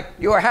 Like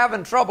you were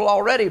having trouble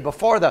already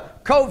before the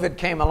COVID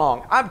came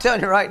along. I'm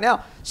telling you right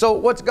now. So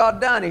what's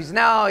God done? He's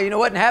now,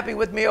 wasn't happy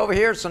with me over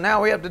here. So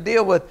now we have to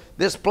deal with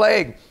this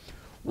plague.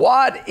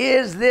 What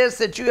is this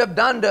that you have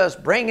done to us,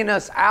 bringing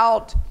us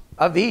out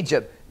of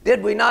Egypt?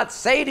 Did we not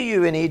say to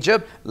you in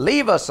Egypt,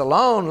 leave us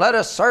alone, let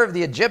us serve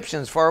the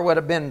Egyptians, for it would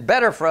have been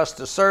better for us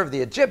to serve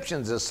the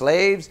Egyptians as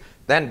slaves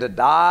than to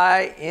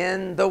die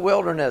in the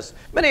wilderness.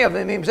 Many of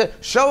them even said,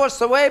 show us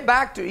the way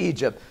back to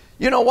Egypt.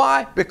 You know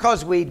why?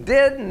 Because we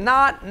did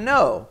not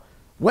know,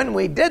 when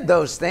we did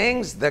those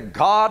things, the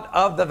God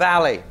of the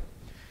valley.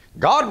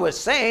 God was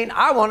saying,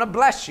 I want to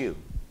bless you.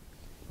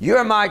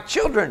 You're my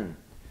children.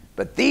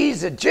 But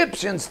these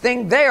Egyptians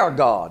think they are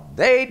God.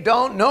 They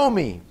don't know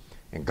me.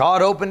 And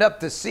God opened up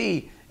the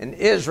sea, and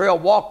Israel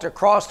walked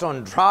across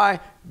on dry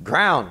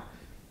ground.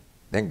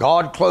 Then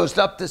God closed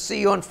up the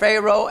sea on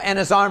Pharaoh and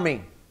his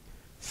army.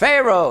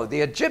 Pharaoh,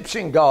 the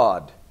Egyptian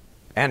god,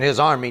 and his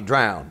army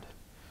drowned.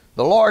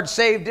 The Lord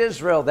saved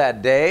Israel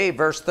that day,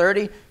 verse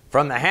 30,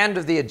 from the hand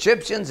of the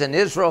Egyptians, and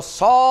Israel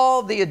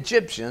saw the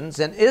Egyptians,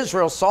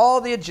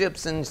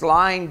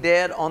 lying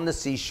dead on the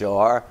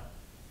seashore.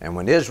 And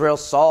when Israel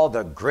saw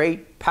the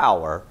great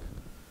power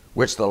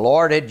which the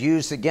Lord had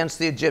used against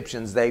the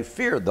Egyptians, they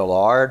feared the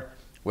Lord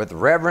with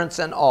reverence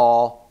and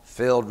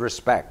awe-filled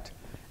respect.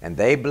 And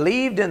they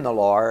believed in the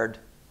Lord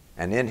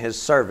and in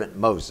His servant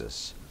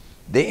Moses.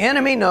 The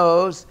enemy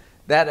knows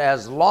that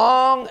as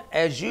long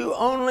as you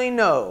only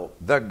know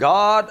the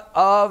God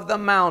of the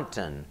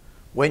mountain,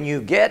 when you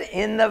get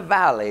in the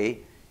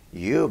valley,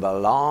 you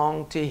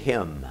belong to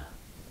Him.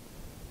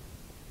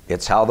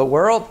 It's how the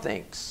world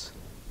thinks.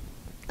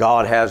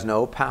 God has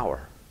no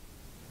power.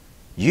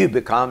 You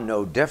become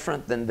no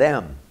different than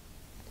them.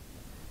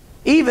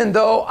 Even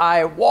though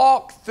I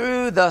walk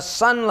through the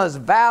sunless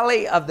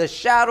valley of the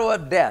shadow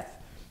of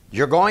death.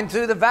 You're going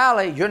through the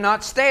valley. You're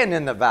not staying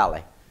in the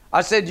valley.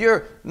 I said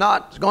you're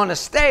not going to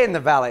stay in the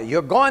valley.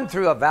 You're going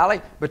through a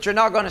valley, but you're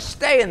not going to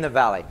stay in the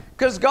valley.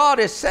 Because God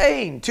is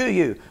saying to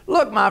you,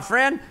 look, my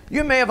friend,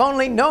 you may have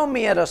only known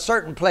me at a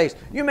certain place.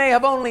 You may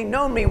have only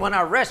known me when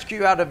I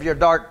rescue you out of your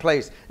dark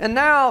place. And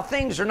now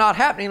things are not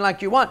happening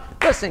like you want.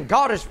 Listen,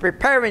 God is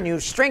preparing you,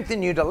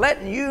 strengthening you, to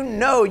letting you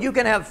know you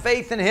can have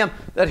faith in Him,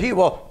 that He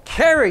will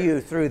carry you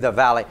through the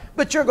valley.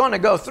 But you're going to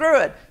go through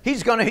it.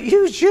 He's going to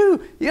use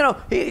you.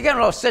 He's going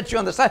to set you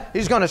on the side.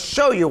 He's going to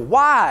show you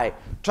why.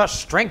 To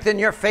strengthen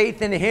your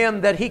faith in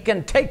Him, that He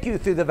can take you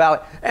through the valley.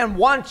 And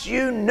once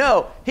you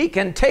know He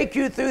can take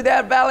you through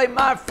that valley,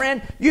 my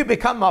friend, you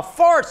become a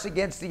force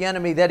against the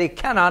enemy that he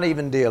cannot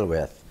even deal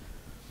with.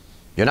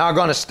 You're not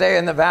going to stay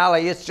in the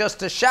valley. It's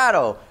just a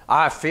shadow.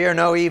 I fear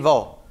no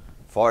evil,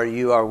 for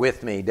you are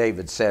with me,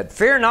 David said.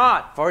 Fear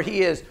not, for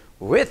He is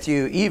with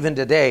you even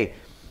today.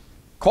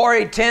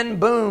 Corrie ten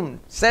Boom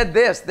said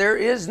this, there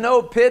is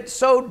no pit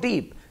so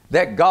deep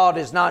that God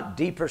is not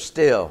deeper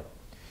still.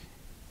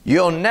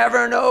 You'll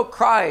never know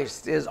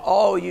Christ is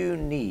all you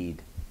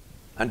need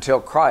until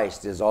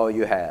Christ is all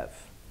you have.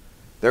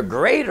 The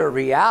greater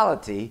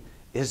reality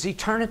is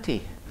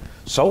eternity.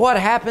 So what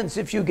happens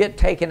if you get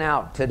taken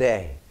out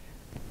today?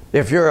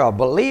 If you're a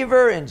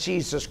believer in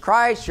Jesus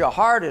Christ, your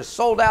heart is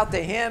sold out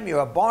to Him, you're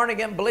a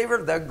born-again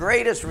believer, the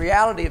greatest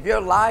reality of your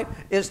life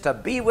is to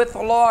be with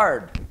the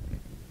Lord.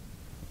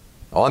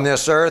 On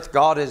this earth,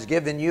 God has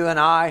given you and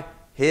I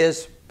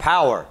His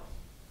power.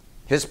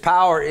 His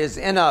power is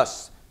in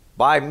us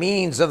by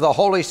means of the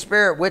Holy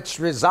Spirit, which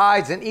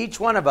resides in each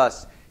one of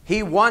us.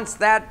 He wants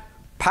that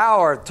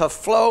power to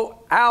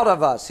flow out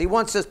of us. He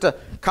wants us to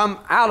come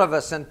out of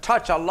us and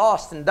touch a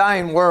lost and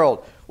dying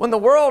world. When the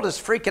world is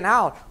freaking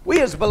out, we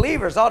as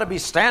believers ought to be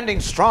standing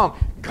strong.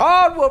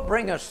 God will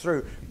bring us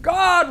through.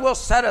 God will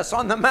set us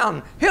on the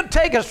mountain. He'll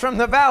take us from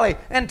the valley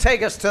and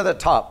take us to the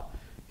top.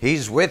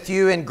 He's with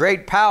you in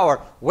great power.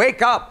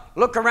 Wake up,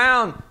 look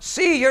around,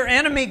 see your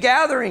enemy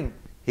gathering.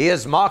 He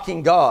is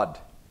mocking God.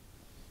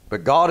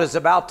 But God is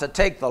about to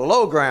take the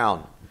low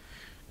ground.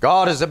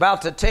 God is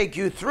about to take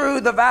you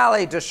through the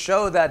valley to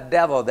show that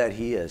devil that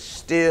he is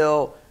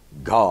still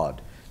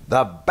God.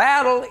 The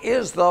battle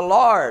is the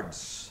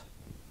Lord's,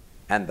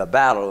 and the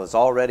battle is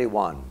already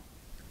won.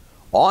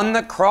 On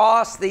the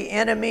cross, the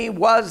enemy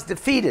was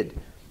defeated.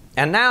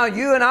 And now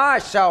you and I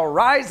shall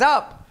rise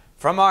up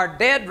from our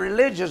dead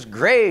religious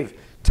grave,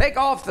 take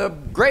off the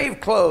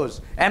grave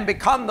clothes, and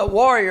become the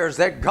warriors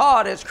that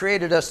God has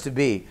created us to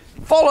be,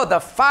 full of the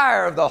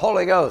fire of the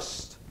Holy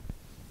Ghost.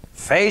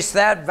 Face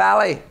that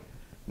valley.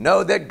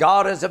 Know that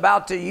God is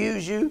about to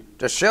use you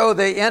to show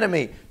the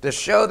enemy, to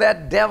show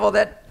that devil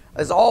that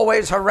is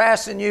always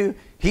harassing you,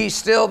 he's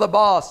still the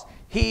boss.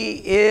 He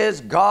is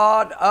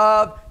God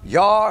of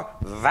your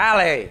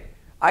valley.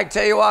 I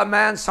tell you what,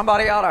 man,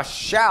 somebody ought to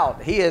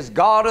shout. He is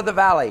God of the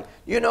valley.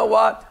 You know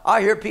what? I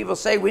hear people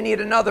say we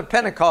need another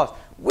Pentecost.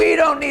 We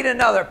don't need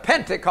another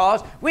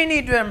Pentecost. We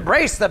need to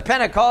embrace the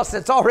Pentecost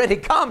that's already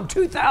come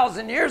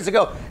 2,000 years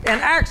ago. In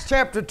Acts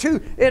chapter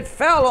 2, it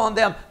fell on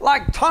them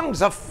like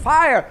tongues of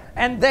fire,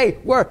 and they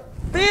were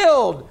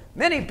filled.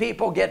 Many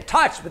people get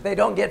touched, but they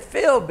don't get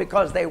filled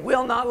because they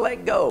will not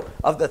let go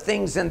of the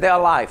things in their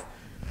life.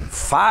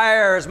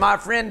 Fire, as my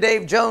friend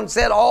Dave Jones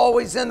said,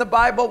 always in the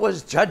Bible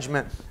was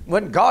judgment.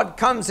 When God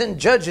comes and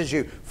judges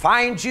you,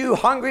 finds you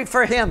hungry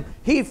for Him,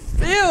 He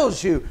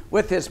fills you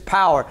with His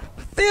power,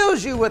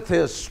 fills you with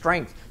His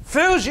strength,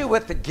 fills you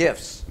with the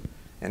gifts.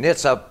 And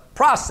it's a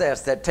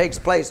process that takes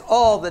place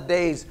all the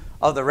days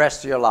of the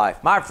rest of your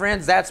life. My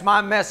friends, that's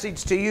my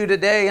message to you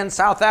today in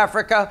South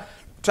Africa,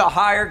 to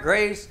higher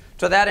grace,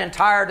 to that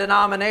entire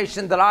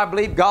denomination that I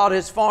believe God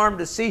has formed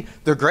to see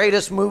the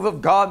greatest move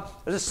of God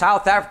that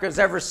South Africa has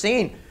ever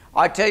seen.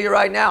 I tell you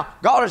right now,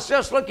 God is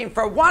just looking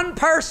for one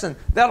person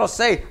that'll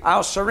say,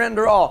 I'll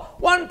surrender all.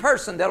 One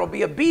person that'll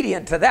be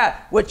obedient to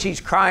that which He's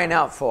crying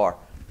out for.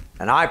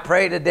 And I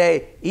pray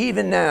today,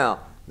 even now,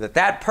 that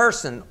that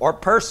person or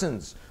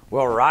persons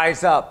will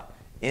rise up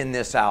in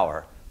this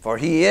hour. For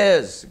He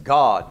is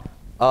God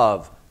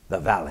of the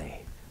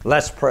valley.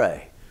 Let's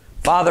pray.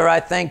 Father, I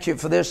thank You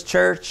for this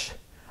church.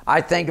 I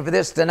thank You for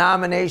this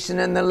denomination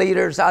and the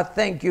leaders. I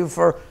thank You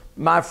for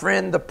my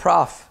friend, the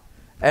Prof,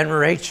 and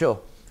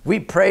Rachel. We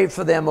pray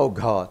for them, oh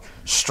God.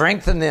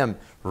 Strengthen them.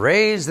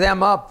 Raise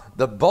them up,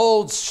 the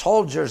bold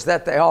soldiers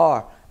that they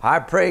are. I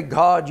pray,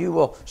 God, You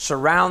will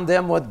surround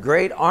them with a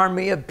great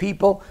army of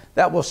people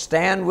that will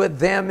stand with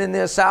them in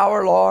this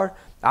hour, Lord.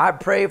 I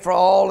pray for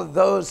all of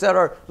those that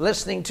are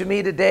listening to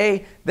me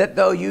today, that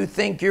though you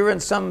think you're in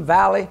some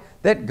valley,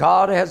 that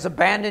God has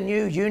abandoned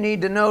you, you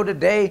need to know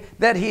today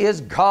that He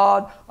is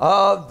God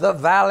of the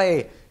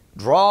valley.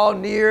 Draw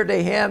near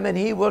to Him and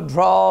He will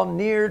draw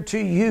near to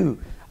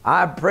you.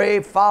 I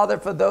pray, Father,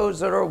 for those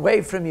that are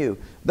away from You,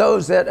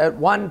 those that at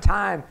one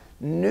time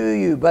knew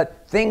You,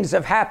 but things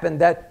have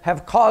happened that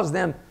have caused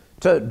them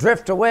to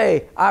drift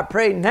away. I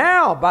pray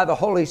now by the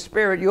Holy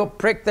Spirit You'll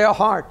prick their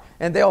heart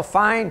and they'll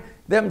find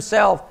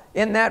themselves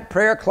in that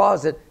prayer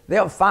closet.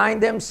 They'll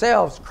find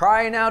themselves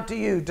crying out to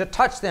You to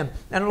touch them.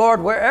 And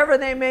Lord, wherever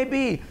they may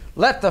be,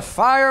 let the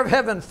fire of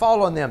heaven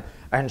fall on them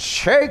and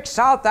shake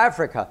South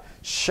Africa,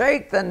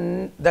 shake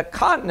the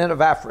continent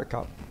of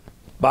Africa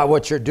by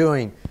what You're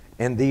doing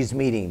in these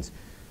meetings.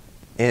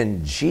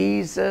 In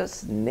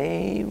Jesus'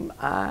 name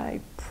I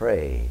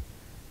pray.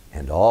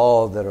 And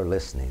all that are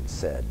listening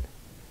said,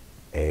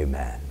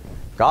 amen.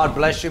 God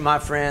bless you, my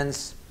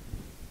friends.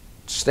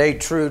 Stay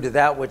true to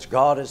that which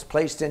God has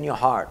placed in your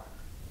heart.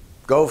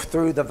 Go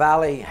through the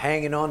valley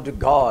hanging on to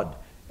God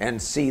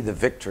and see the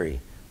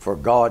victory, for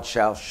God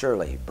shall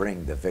surely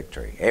bring the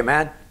victory.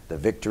 Amen? The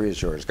victory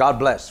is yours. God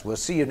bless. We'll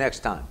see you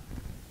next time.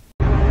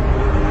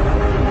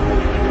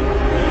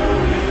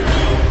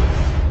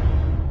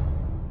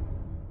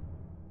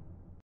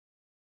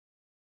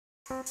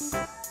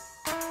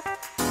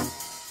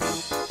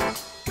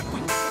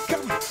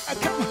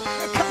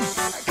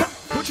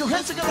 Put your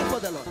hands together for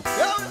the Lord.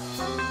 Yeah.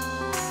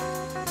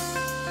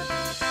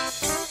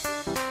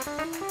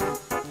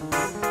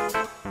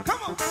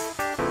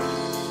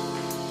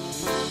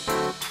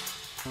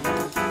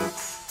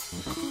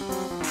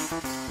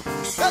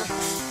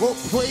 Oh,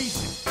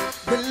 praise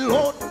the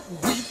Lord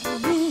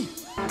with me.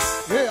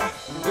 Yeah,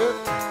 yeah.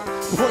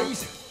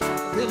 Praise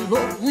the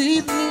Lord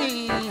with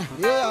me.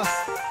 Yeah.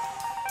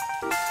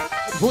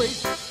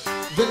 Praise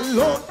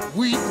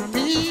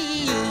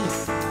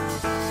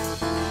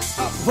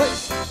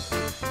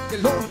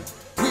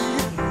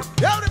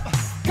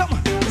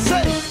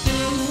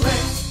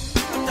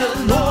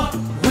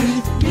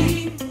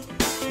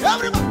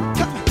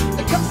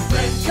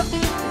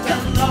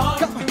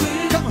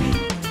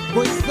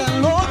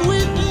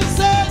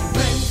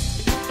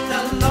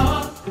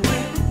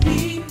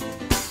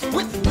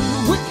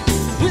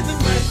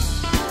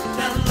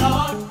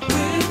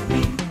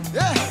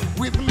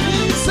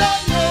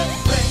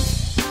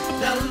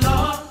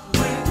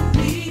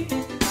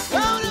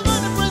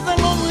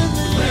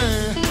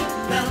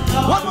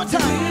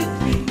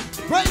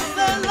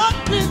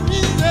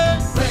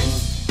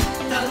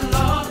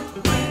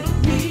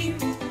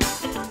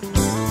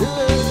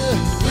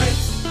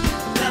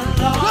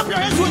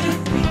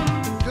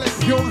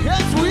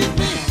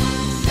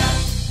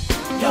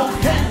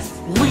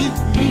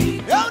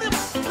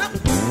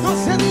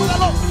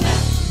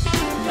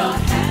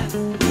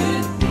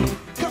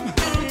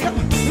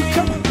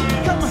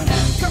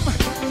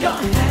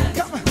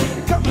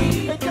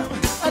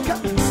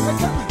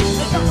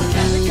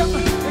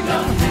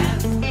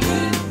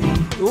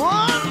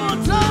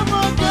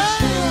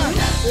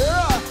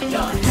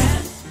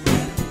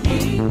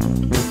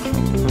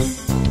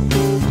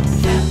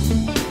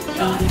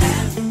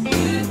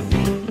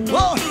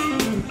Oh,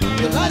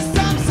 the last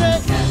time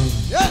said,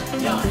 yeah.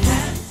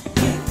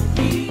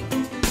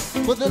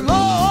 For the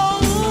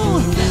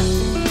Lord,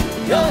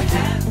 yeah.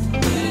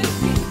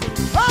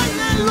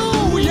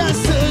 Hallelujah,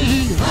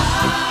 say,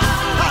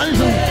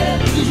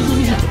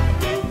 hallelujah.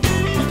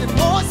 With the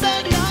voice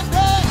and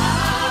thunder,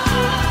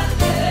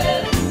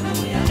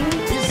 hallelujah.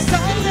 He's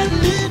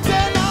silently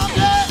tell out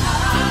there,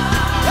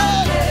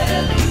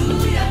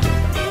 hallelujah.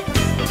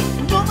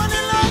 Nobody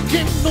like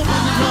him,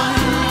 nobody like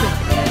him.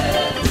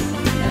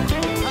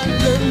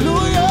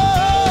 Hallelujah.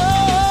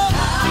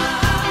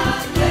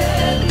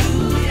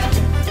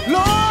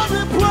 Lord,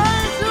 we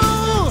praise you.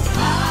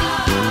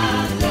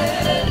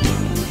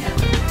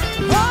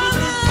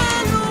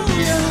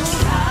 Hallelujah.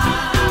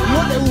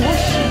 Lord, I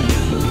worship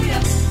you.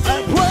 I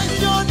praise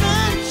your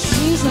name,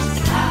 Jesus.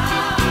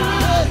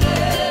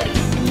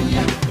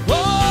 Hallelujah. Oh,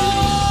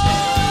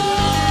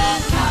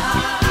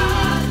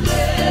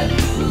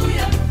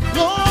 hallelujah.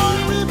 Lord,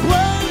 we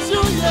praise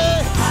you, yeah.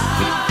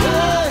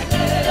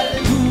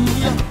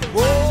 Hallelujah. Oh,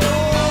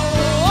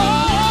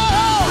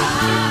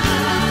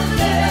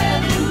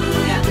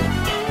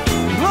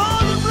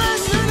 Lord, we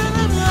bless your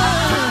name,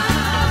 yeah.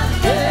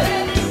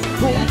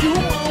 For you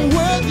are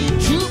worthy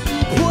to be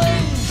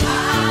praised.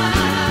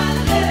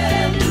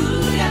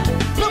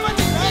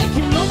 Nobody like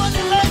him,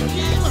 nobody like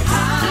him.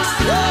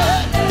 Yeah.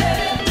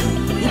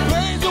 We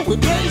praise you, we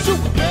praise you,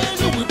 we praise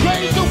you, we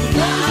praise you, we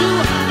praise you.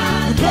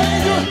 We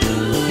praise you,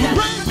 we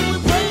praise you, we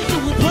praise you,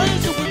 we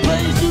praise you, we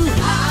praise you.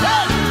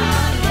 Yeah.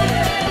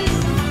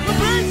 We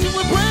praise you,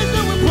 we praise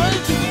you, we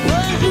praise you, we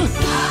praise you.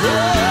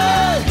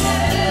 Yeah.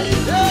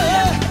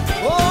 Yeah.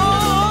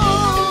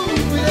 Oh,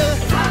 yeah.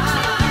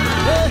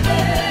 Yeah.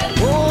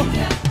 Oh,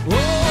 oh,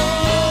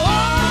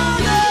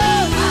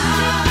 yeah.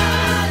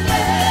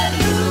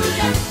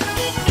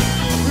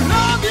 We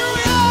love you,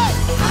 yeah.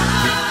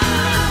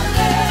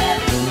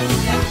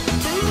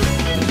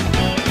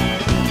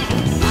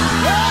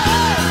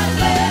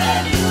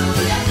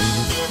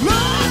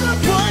 Lord, I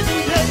praise you,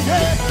 yeah,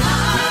 yeah.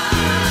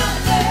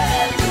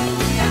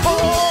 Oh,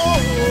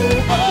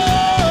 oh,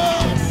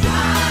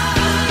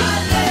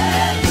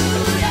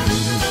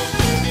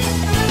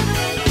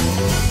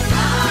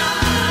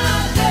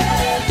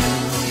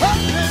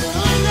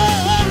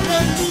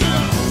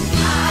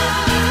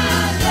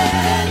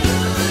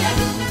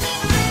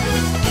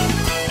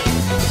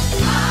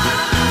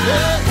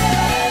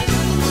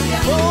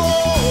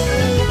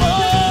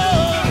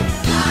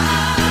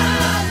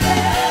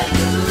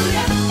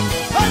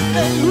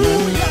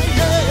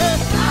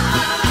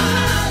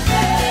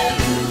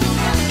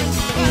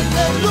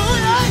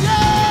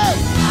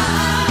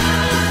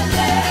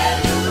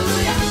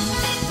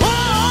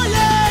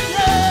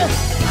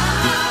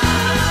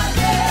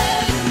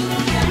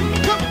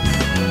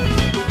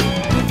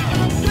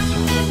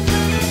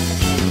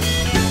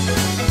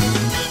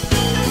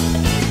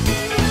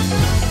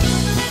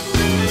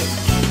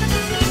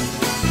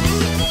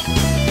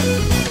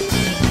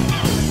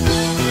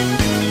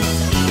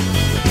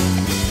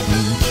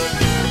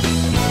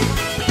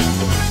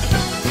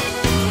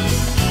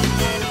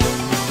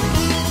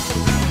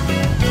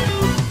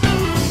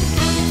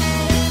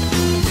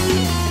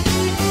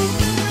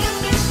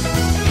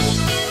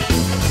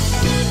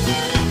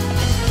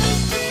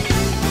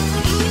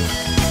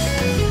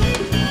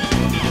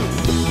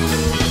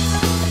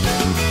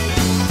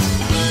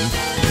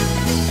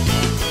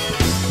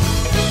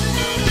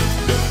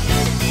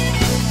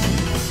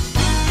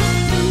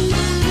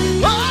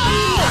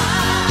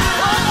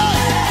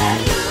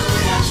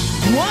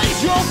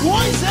 raise your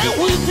voice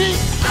and with me.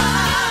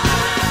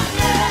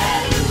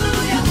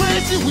 We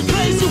praise you, we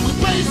praise you, we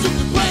praise you,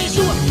 we praise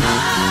you.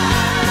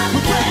 We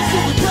praise you,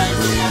 we praise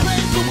you, we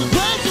praise you, we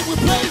praise you, we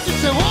praise you,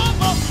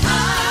 Jehovah.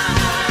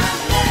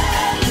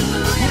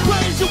 We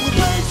praise you, we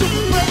praise you,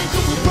 we praise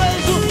you, we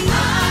praise you.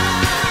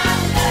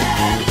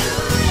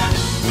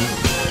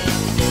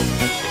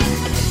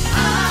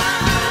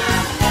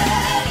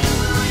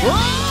 Oh,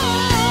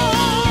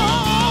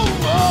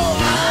 oh,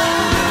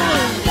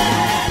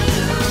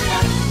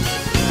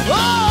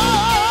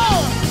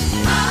 oh.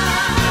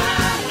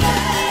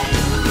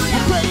 We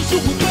praise you,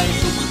 we praise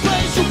you, we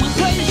praise you, we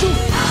praise you.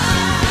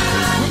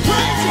 We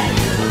praise you,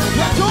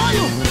 we adore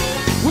you,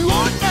 we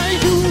honor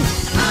you.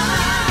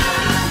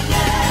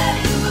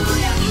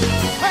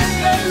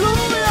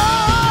 Hallelujah.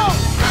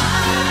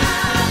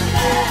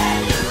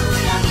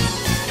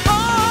 Oh,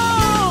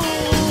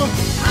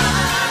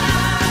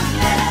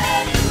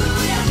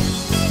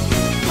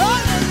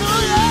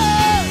 hallelujah.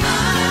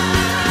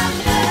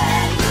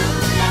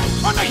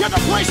 On the hear the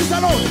voices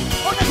alone.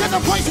 On the hear the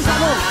voices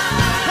alone.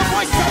 The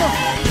voices alone.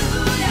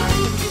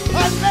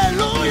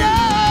 Hallelujah.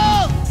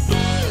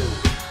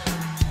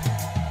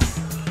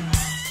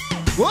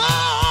 Whoa.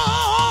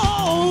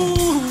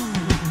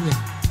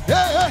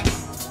 Yeah, yeah.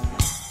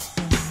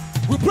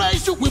 We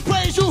praise you, we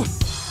praise you.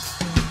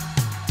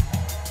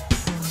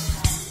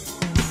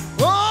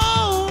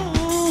 Oh.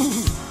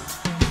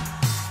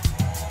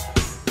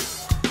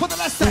 For the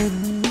last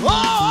time.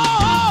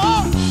 Oh.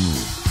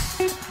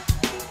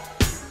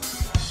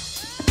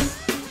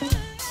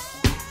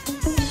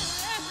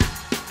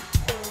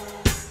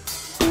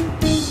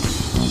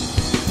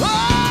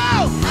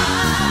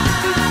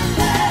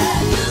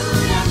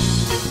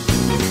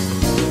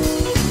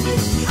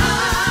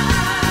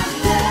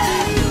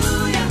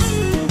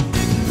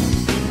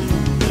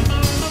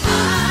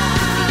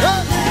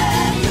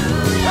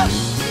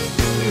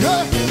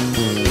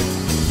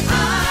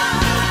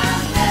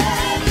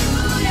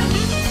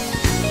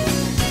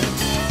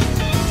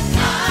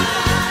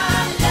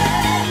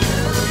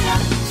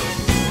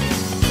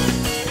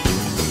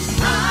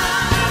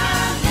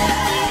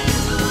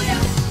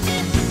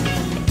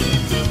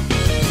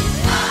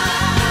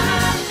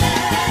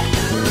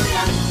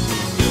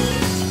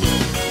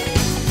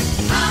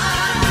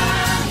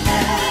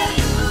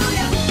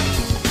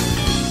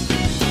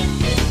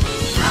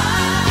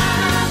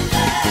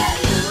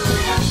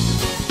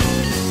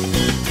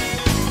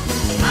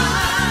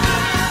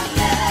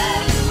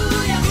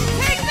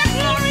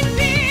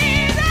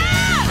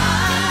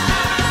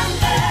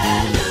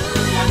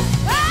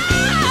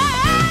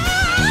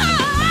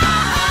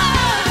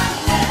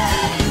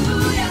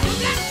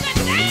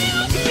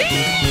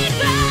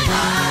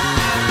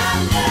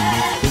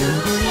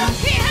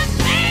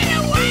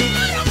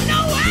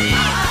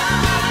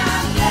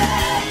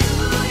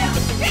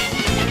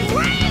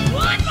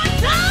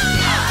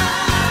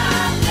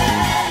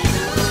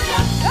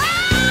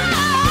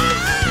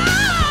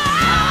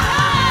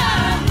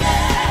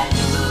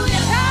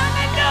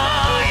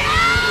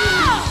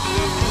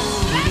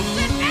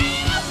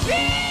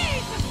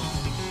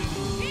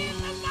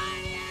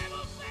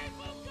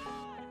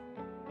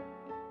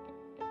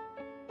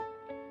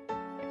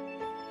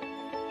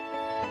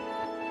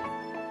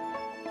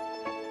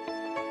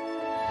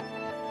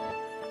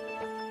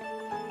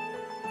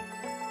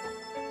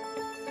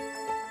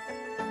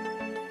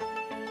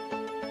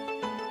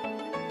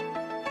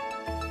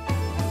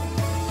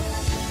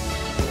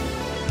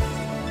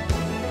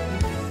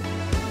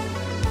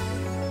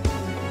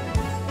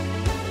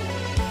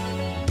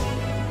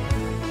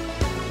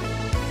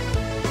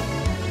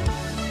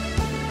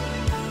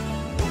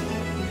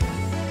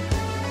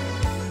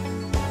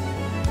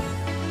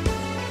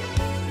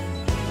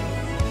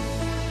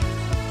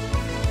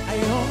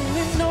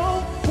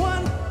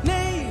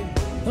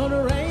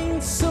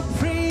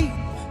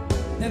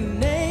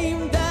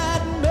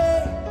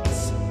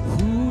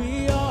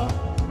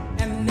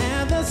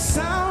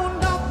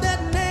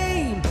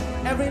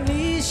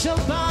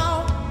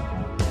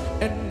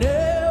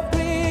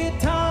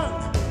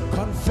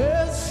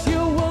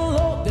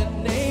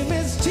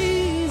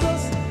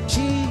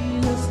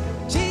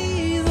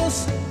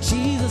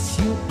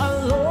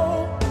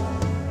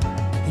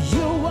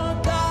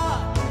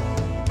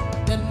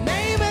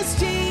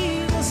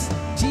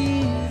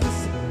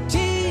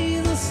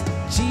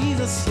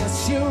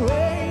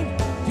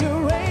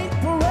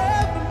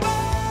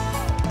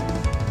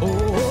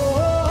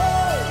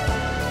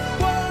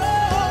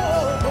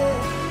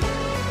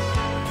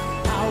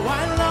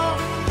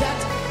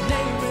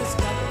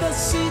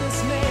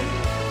 sweetest name.